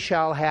on me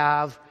shall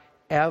have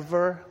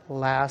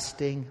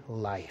everlasting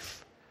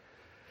life.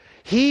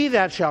 He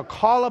that shall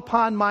call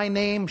upon my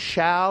name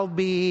shall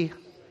be...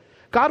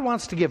 God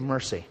wants to give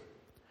mercy.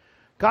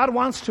 God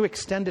wants to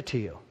extend it to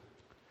you.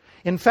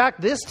 In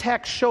fact, this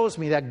text shows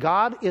me that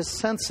God is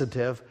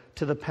sensitive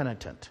to the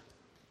penitent.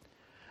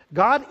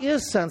 God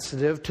is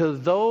sensitive to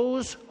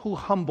those who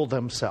humble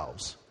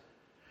themselves.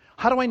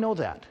 How do I know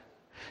that?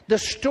 The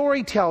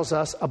story tells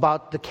us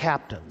about the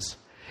captains.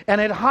 And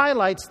it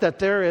highlights that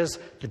there is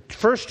the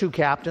first two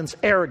captains,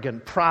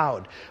 arrogant,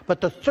 proud.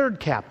 But the third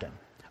captain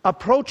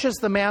approaches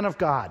the man of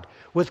God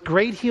with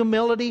great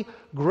humility,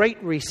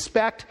 great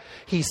respect.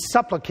 He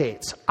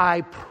supplicates,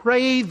 I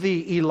pray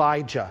thee,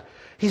 Elijah.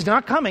 He's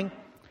not coming.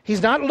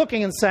 He's not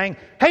looking and saying,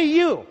 hey,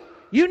 you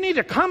need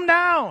to come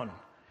down.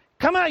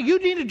 Come out. You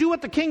need to do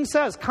what the king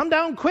says. Come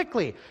down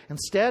quickly.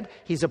 Instead,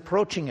 he's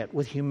approaching it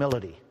with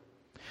humility.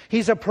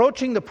 He's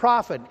approaching the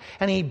prophet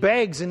and he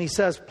begs and he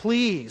says,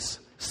 please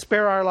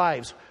spare our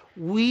lives.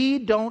 We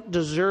don't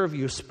deserve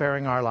you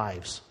sparing our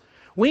lives.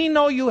 We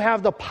know you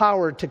have the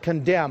power to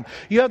condemn.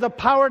 You have the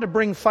power to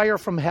bring fire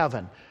from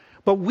heaven.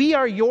 But we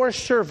are your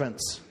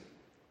servants.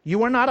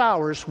 You are not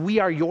ours. We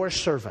are your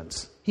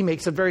servants. He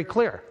makes it very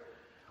clear.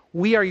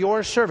 We are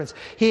your servants.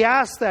 He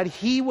asks that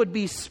he would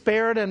be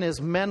spared and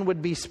his men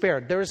would be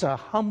spared. There's a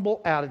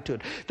humble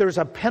attitude. There's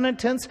a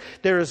penitence.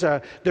 There's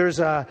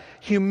a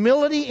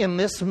humility in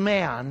this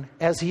man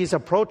as he's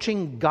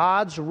approaching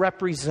God's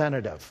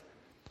representative.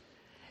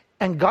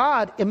 And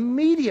God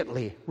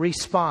immediately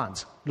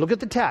responds. Look at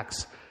the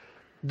text.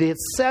 It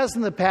says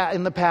in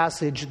the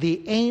passage,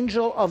 the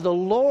angel of the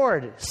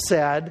Lord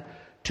said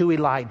to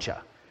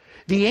Elijah.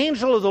 The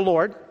angel of the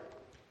Lord,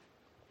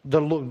 the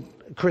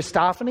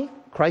Christophany,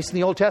 Christ in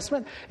the Old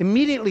Testament,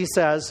 immediately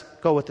says,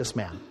 go with this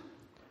man.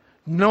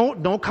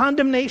 No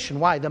condemnation.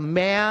 Why? The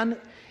man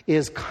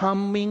is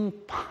coming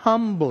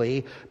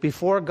humbly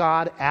before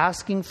God,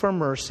 asking for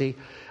mercy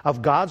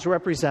of God's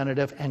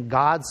representative, and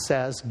God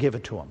says, give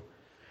it to him.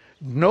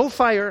 No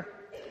fire,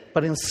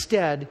 but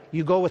instead,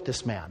 you go with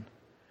this man.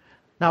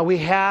 Now we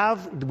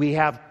have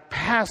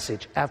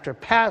passage after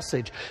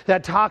passage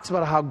that talks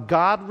about how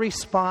God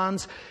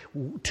responds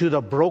to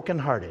the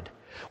brokenhearted.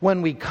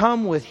 When we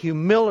come with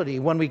humility,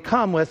 when we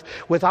come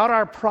without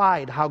our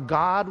pride, how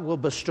God will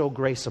bestow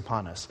grace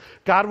upon us.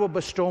 God will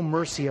bestow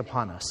mercy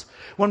upon us.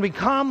 When we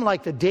come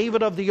like the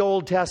David of the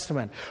Old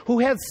Testament, who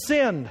had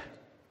sinned,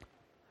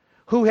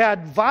 who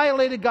had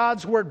violated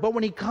God's word, but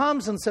when he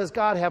comes and says,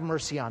 God, have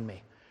mercy on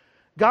me.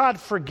 God,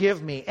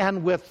 forgive me.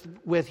 And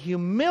with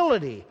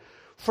humility,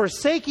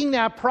 forsaking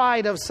that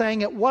pride of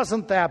saying it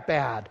wasn't that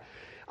bad.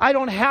 I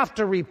don't have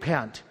to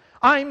repent.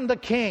 I'm the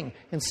king.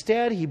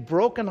 Instead, he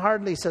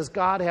brokenheartedly says,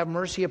 God, have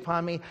mercy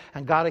upon me,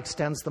 and God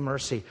extends the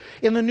mercy.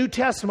 In the New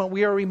Testament,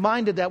 we are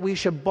reminded that we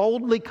should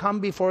boldly come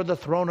before the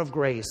throne of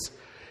grace.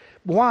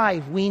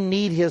 Why? We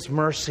need his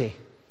mercy.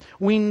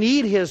 We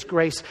need his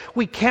grace.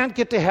 We can't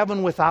get to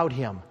heaven without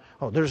him.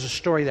 Oh, there's a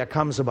story that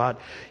comes about,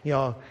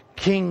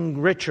 King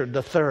Richard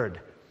III.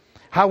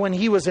 How when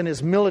he was in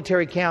his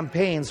military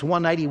campaigns,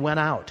 one night he went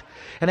out.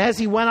 And as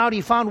he went out,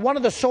 he found one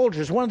of the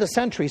soldiers, one of the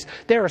sentries,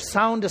 there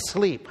sound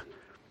asleep.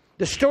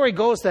 The story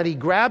goes that he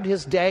grabbed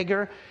his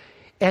dagger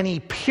and he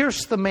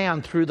pierced the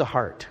man through the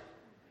heart.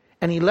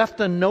 And he left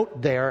a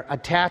note there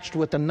attached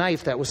with the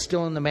knife that was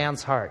still in the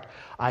man's heart.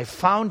 I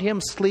found him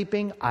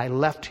sleeping. I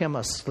left him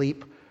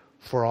asleep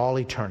for all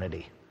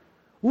eternity.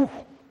 Ooh,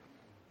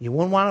 you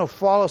wouldn't want to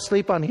fall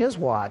asleep on his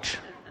watch.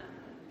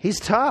 He's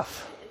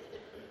tough.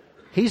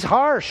 He's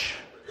harsh.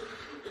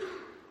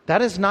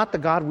 That is not the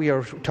God we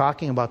are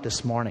talking about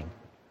this morning.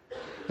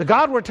 The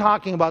God we're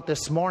talking about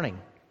this morning,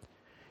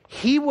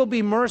 he will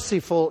be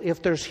merciful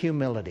if there's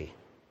humility.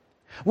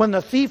 When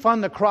the thief on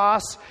the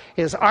cross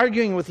is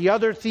arguing with the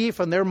other thief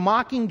and they're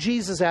mocking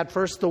Jesus at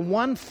first, the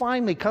one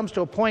finally comes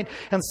to a point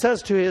and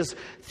says to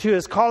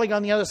his colleague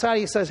on the other side,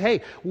 he says,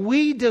 hey,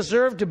 we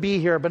deserve to be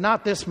here, but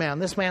not this man.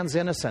 This man's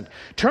innocent.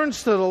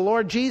 Turns to the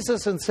Lord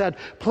Jesus and said,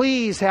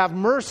 please have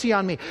mercy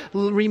on me.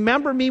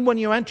 Remember me when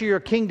you enter your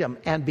kingdom.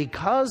 And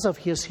because of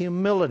his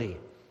humility,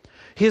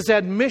 his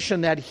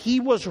admission that he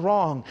was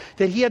wrong,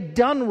 that he had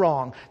done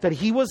wrong, that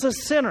he was a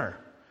sinner,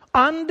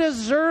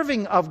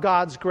 undeserving of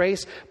God's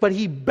grace, but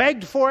he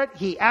begged for it,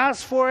 he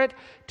asked for it.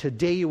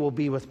 Today you will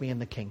be with me in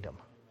the kingdom.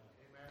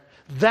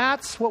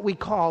 That's what we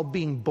call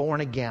being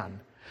born again.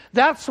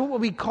 That's what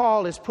we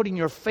call is putting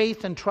your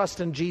faith and trust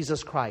in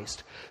Jesus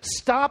Christ.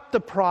 Stop the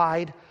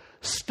pride.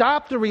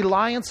 Stop the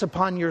reliance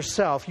upon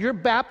yourself. Your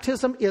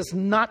baptism is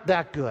not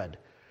that good.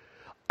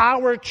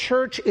 Our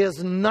church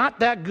is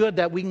not that good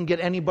that we can get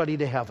anybody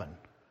to heaven.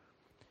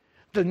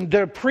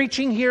 The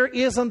preaching here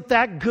isn't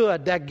that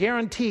good that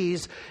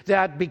guarantees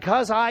that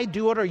because I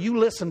do it or you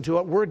listen to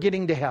it, we're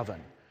getting to heaven.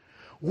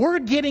 We're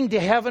getting to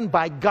heaven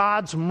by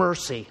God's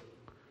mercy.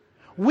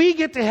 We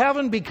get to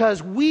heaven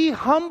because we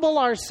humble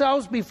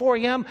ourselves before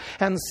Him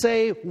and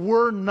say,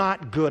 we're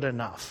not good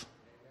enough.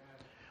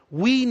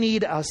 We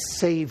need a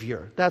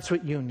Savior. That's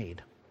what you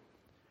need.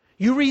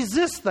 You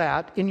resist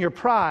that in your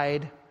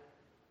pride.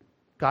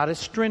 God is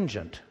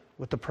stringent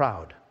with the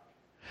proud.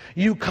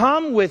 You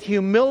come with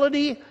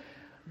humility.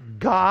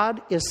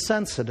 God is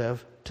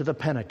sensitive to the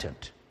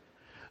penitent.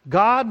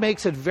 God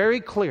makes it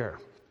very clear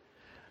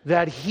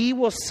that He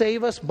will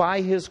save us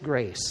by His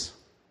grace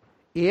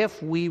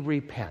if we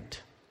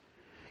repent,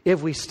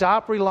 if we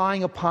stop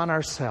relying upon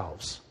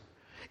ourselves,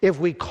 if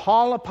we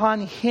call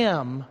upon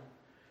Him,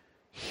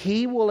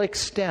 He will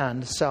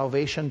extend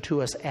salvation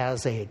to us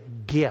as a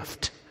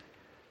gift,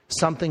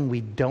 something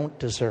we don't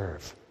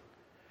deserve.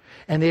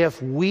 And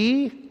if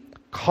we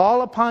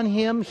call upon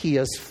Him, He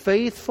is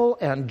faithful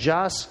and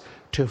just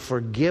to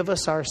forgive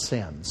us our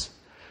sins.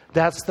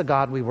 That's the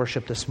God we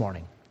worship this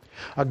morning.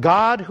 A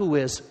God who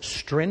is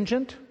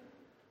stringent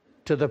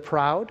to the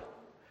proud,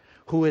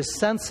 who is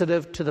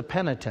sensitive to the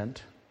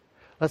penitent.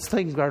 Let's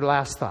think of our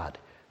last thought.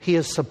 He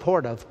is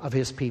supportive of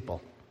His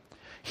people.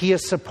 He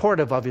is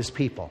supportive of His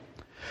people.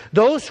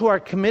 Those who are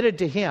committed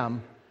to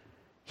Him,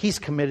 He's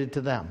committed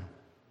to them.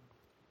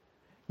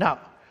 Now,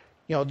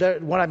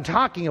 what I'm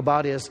talking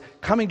about is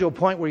coming to a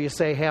point where you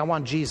say, hey, I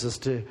want Jesus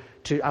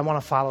I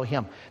want to follow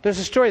Him. There's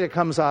a story that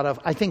comes out of,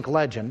 I think,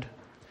 legend.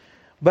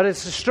 But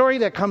it's a story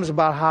that comes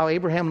about how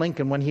Abraham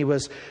Lincoln, when he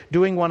was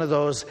doing one of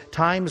those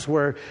times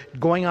where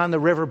going on the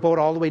riverboat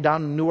all the way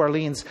down to New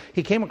Orleans,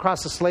 he came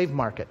across a slave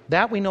market.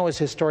 That we know is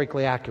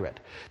historically accurate.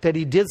 That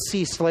he did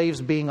see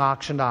slaves being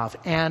auctioned off,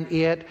 and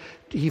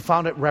he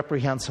found it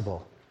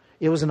reprehensible.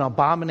 It was an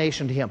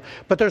abomination to him.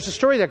 But there's a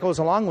story that goes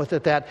along with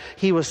it that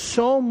he was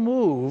so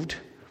moved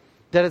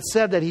that it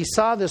said that he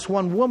saw this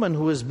one woman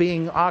who was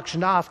being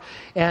auctioned off,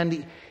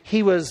 and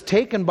he was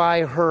taken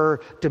by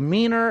her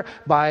demeanor,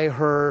 by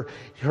her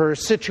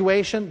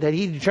situation, that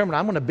he determined,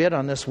 I'm going to bid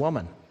on this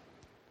woman.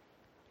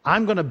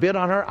 I'm going to bid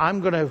on her.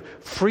 I'm going to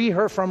free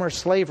her from her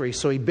slavery.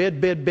 So he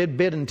bid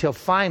until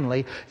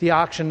finally the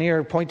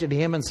auctioneer pointed to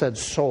him and said,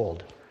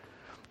 sold.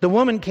 The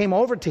woman came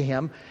over to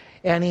him,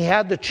 and he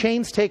had the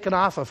chains taken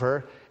off of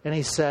her, and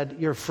he said,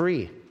 you're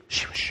free.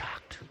 She was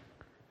shocked.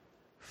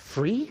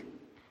 Free?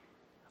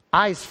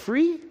 Eyes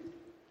free?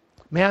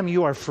 Ma'am,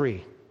 you are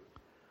free.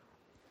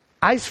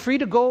 Eyes free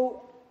to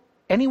go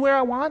anywhere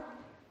I want?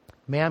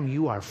 Ma'am,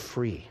 you are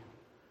free.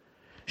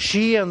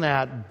 She, in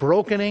that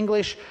broken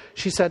English,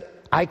 she said,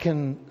 I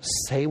can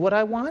say what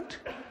I want?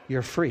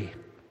 You're free.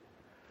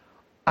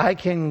 I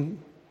can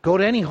go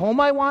to any home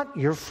I want?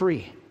 You're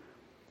free.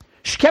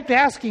 She kept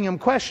asking him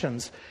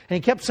questions, and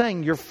he kept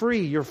saying, you're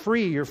free, you're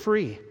free, you're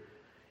free.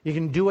 You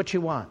can do what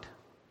you want.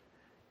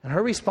 And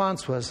her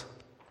response was,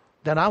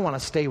 then I want to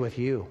stay with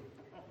you.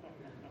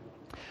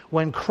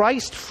 When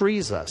Christ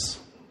frees us,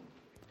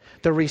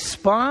 the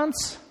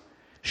response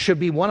should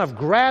be one of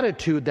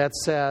gratitude that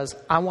says,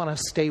 I want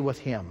to stay with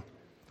Him.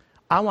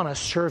 I want to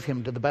serve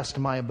Him to the best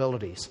of my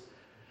abilities.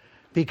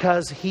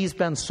 Because He's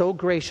been so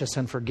gracious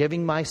in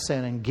forgiving my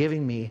sin and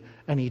giving me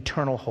an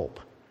eternal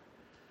hope.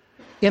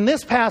 In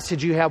this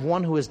passage, you have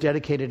one who has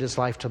dedicated his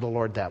life to the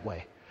Lord that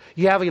way.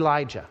 You have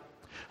Elijah,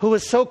 who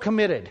is so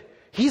committed.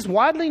 He's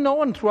widely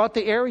known throughout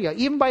the area,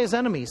 even by his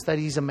enemies, that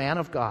he's a man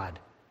of God.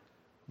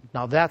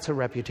 Now that's a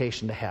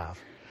reputation to have.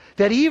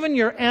 That even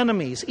your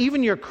enemies,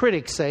 even your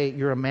critics say,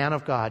 you're a man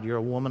of God, you're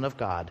a woman of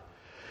God,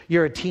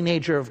 you're a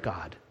teenager of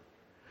God.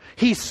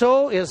 He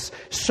is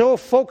so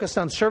focused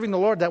on serving the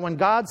Lord that when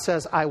God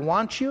says, I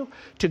want you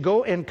to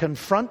go and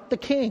confront the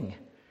king,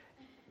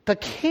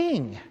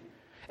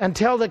 and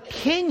tell the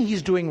king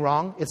he's doing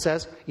wrong, it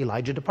says,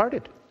 Elijah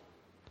departed.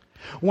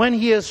 When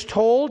he is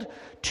told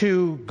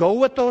to go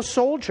with those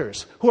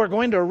soldiers who are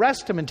going to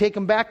arrest him and take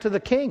him back to the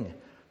king,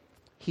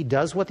 he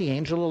does what the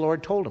angel of the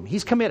Lord told him.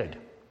 He's committed.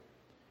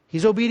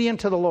 He's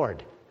obedient to the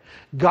Lord.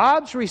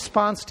 God's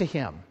response to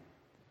him,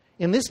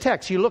 in this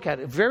text you look at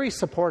it, very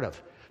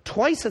supportive.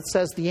 Twice it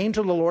says the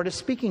angel of the Lord is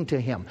speaking to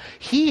him.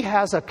 He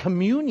has a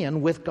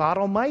communion with God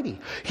Almighty.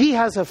 He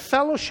has a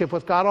fellowship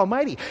with God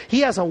Almighty. He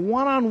has a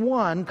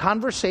one-on-one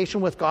conversation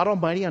with God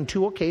Almighty on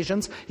 2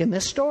 occasions in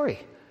this story.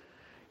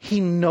 He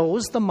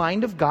knows the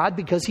mind of God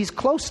because he's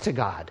close to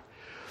God.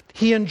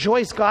 He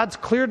enjoys God's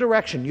clear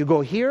direction. You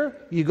go here,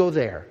 you go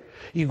there.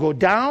 You go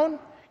down,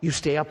 you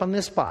stay up on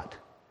this spot.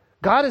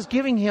 God is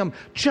giving him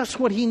just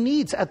what he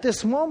needs at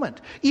this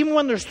moment, even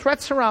when there's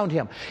threats around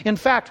him. In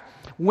fact,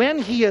 when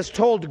he is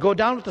told to go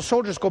down with the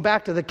soldiers, go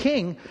back to the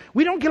king,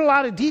 we don't get a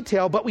lot of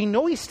detail, but we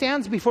know he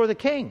stands before the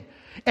king.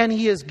 And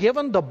he is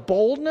given the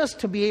boldness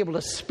to be able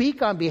to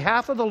speak on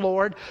behalf of the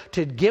Lord,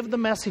 to give the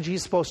message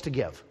he's supposed to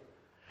give.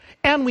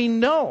 And we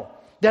know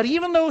that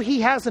even though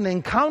he has an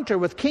encounter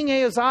with King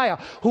Ahaziah,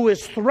 who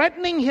is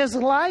threatening his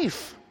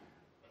life,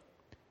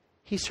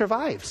 he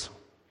survives.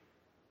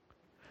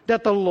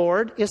 That the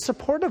Lord is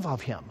supportive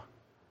of him.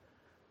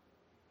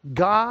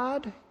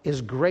 God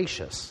is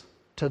gracious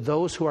to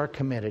those who are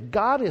committed.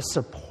 God is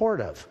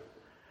supportive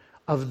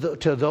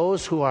to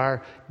those who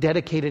are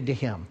dedicated to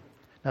him.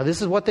 Now,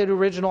 this is what the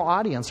original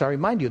audience, I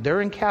remind you,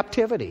 they're in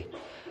captivity.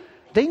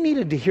 They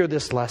needed to hear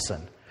this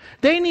lesson.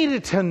 They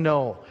needed to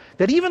know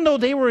that even though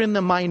they were in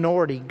the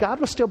minority, God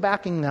was still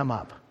backing them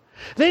up.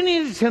 They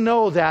needed to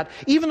know that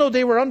even though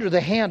they were under the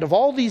hand of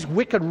all these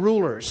wicked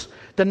rulers,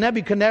 the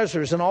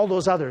Nebuchadnezzars and all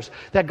those others,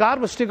 that God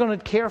was still going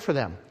to care for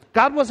them.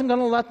 God wasn't going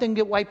to let them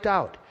get wiped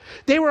out.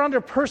 They were under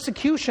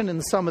persecution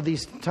in some of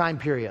these time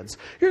periods.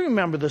 You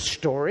remember the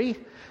story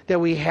that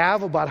we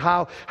have about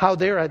how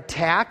they're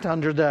attacked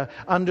under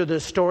the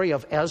story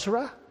of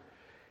Ezra?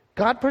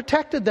 God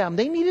protected them.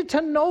 They needed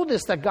to know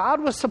this, that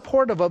God was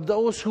supportive of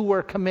those who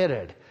were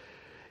committed.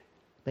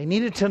 They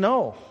needed to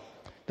know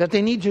that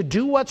they need to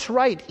do what's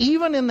right,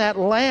 even in that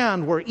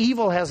land where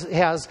evil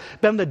has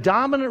been the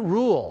dominant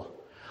rule.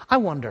 I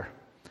wonder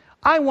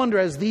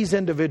as these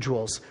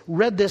individuals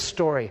read this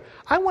story,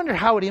 I wonder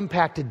how it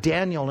impacted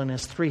Daniel and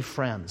his 3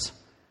 friends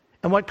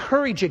and what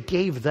courage it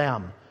gave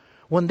them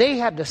when they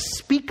had to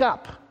speak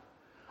up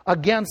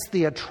against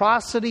the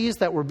atrocities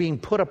that were being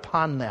put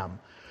upon them.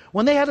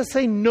 When they had to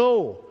say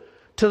no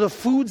to the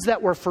foods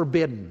that were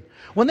forbidden.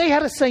 When they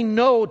had to say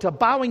no to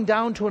bowing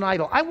down to an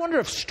idol. I wonder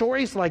if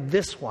stories like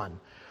this one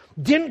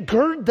didn't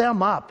gird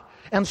them up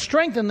and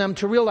strengthen them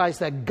to realize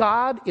that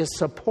God is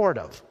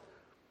supportive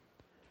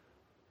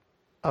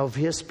of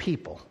his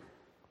people.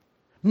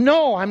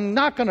 No, I'm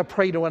not going to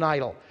pray to an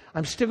idol.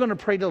 I'm still going to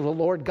pray to the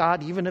Lord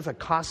God, even if it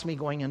costs me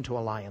going into a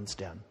lion's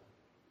den.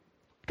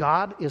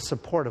 God is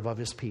supportive of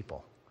his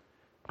people.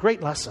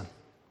 Great lesson.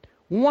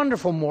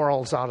 Wonderful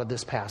morals out of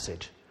this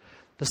passage.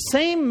 The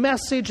same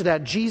message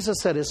that Jesus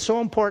said is so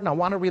important, I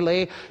want to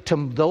relay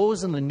to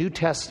those in the New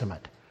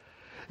Testament.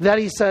 That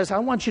he says, I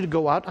want you to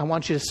go out, I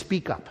want you to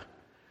speak up.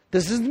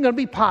 This isn't going to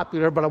be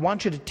popular, but I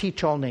want you to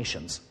teach all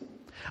nations.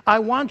 I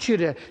want you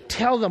to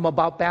tell them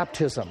about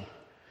baptism.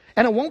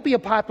 And it won't be a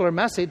popular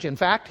message. In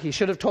fact, he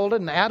should have told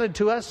it and added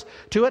to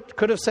it.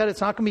 Could have said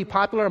it's not going to be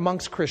popular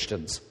amongst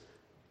Christians.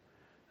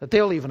 That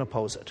they'll even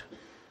oppose it.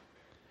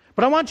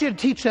 But I want you to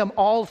teach them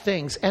all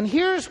things. And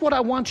here's what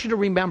I want you to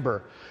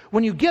remember.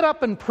 When you get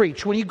up and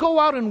preach, when you go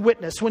out and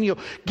witness, when you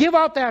give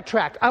out that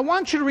tract, I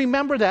want you to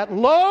remember that,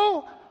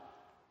 lo,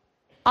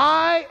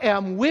 I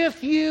am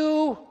with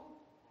you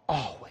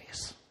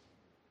always.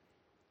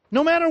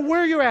 No matter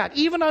where you're at,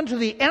 even unto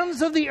the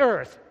ends of the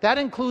earth. That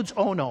includes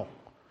Ono,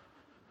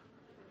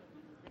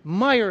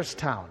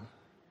 Myerstown,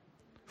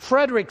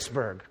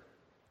 Fredericksburg.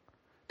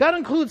 That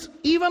includes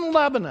even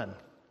Lebanon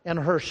and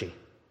Hershey.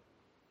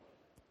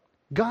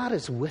 God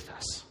is with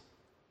us.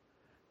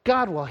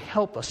 God will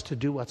help us to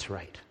do what's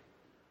right.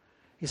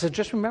 He said,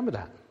 just remember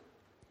that.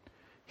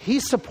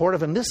 He's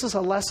supportive, and this is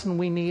a lesson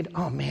we need.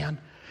 Oh, man,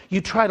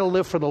 you try to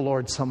live for the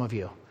Lord, some of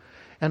you.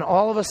 And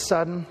all of a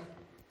sudden,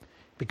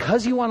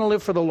 because you want to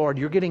live for the Lord,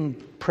 you're getting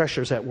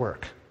pressures at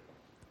work.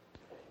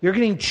 You're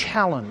getting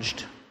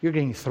challenged. You're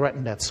getting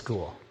threatened at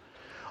school.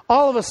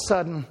 All of a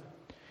sudden,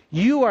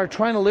 you are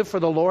trying to live for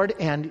the Lord,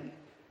 and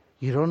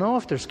you don't know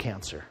if there's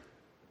cancer.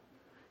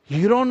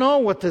 You don't know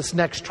what this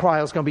next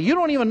trial is going to be. You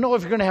don't even know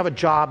if you're going to have a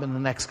job in the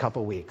next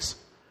couple of weeks.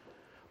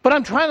 But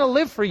I'm trying to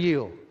live for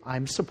you.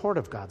 I'm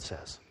supportive, God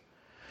says.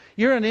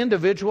 You're an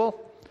individual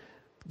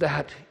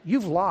that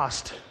you've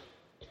lost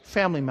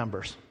family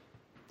members.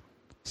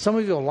 Some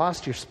of you have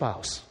lost your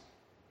spouse.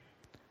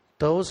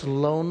 Those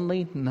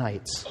lonely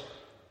nights.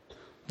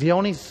 The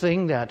only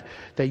thing that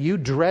you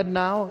dread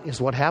now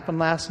is what happened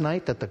last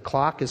night, that the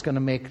clock is going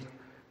to make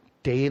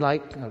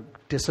daylight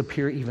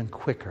disappear even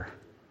quicker.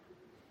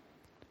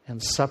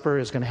 And supper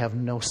is going to have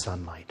no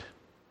sunlight.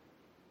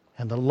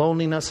 And the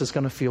loneliness is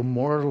going to feel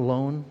more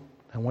alone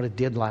than what it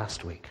did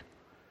last week.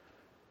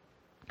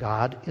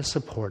 God is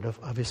supportive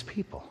of his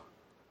people.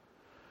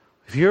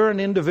 If you're an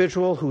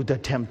individual who the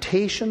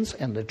temptations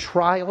and the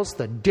trials,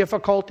 the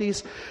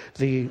difficulties,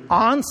 the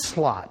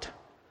onslaught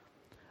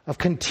of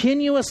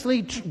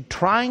continuously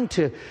trying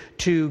to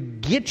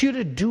get you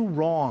to do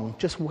wrong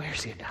just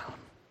wears you down.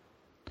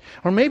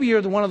 Or maybe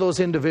you're one of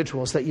those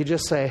individuals that you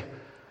just say,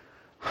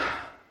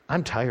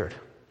 I'm tired.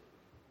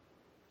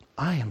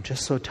 I am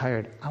just so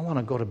tired. I want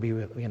to go to be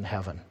in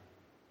heaven.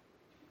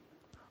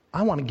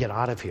 I want to get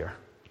out of here.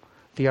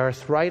 The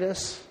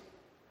arthritis,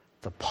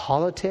 the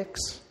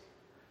politics,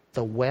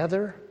 the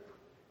weather,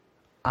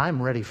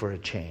 I'm ready for a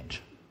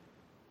change.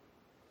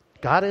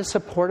 God is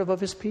supportive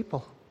of his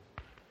people.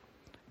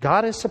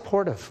 God is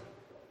supportive.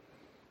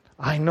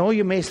 I know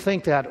you may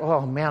think that,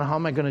 oh man, how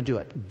am I going to do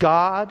it?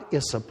 God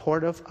is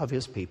supportive of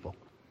his people.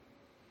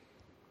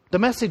 The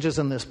messages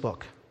in this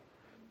book,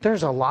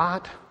 there's a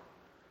lot.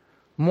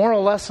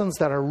 Moral lessons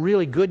that are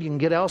really good you can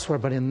get elsewhere,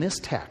 but in this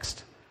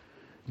text,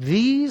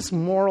 These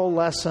moral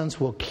lessons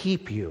will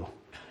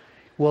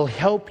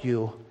help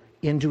you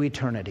into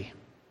eternity.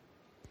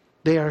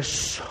 They are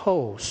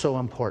so, so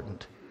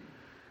important.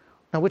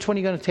 Now, which one are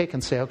you going to take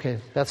and say, okay,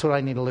 that's what I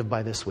need to live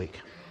by this week?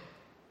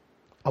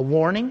 A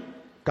warning.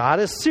 God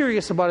is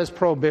serious about His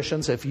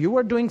prohibitions. If you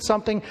are doing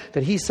something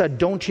that He said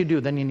don't you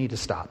do, then you need to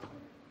stop.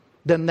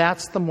 Then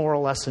that's the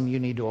moral lesson you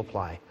need to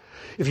apply.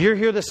 If you're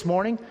here this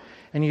morning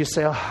and you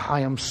say, oh,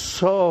 I am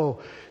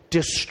so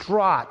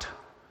distraught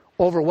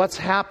over what's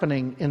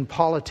happening in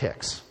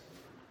politics,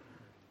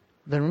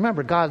 then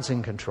remember, God's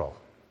in control.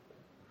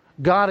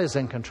 God is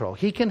in control.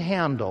 He can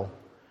handle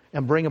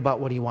and bring about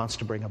what He wants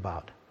to bring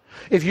about.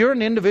 If you're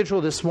an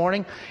individual this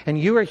morning and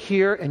you are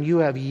here and you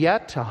have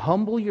yet to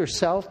humble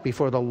yourself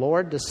before the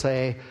Lord to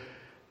say,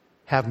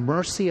 have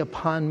mercy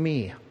upon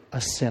me,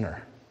 a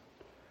sinner,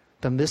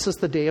 then this is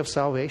the day of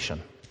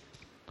salvation.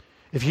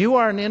 If you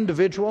are an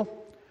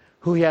individual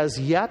who has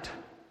yet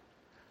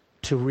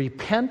to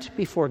repent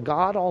before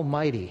God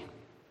Almighty,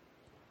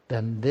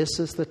 then this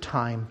is the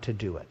time to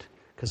do it,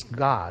 because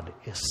God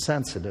is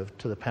sensitive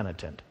to the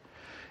penitent.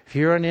 If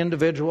you're an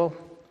individual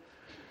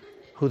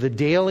who the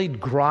daily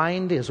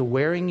grind is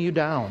wearing you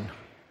down,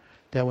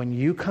 that when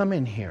you come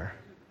in here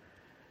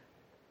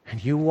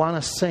and you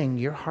want to sing,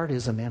 your heart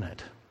isn't in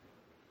it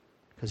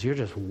because you're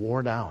just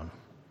wore down,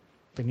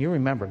 then you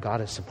remember God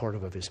is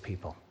supportive of His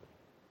people.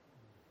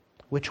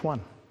 Which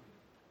one?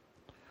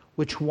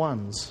 Which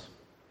ones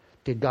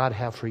did God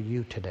have for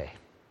you today?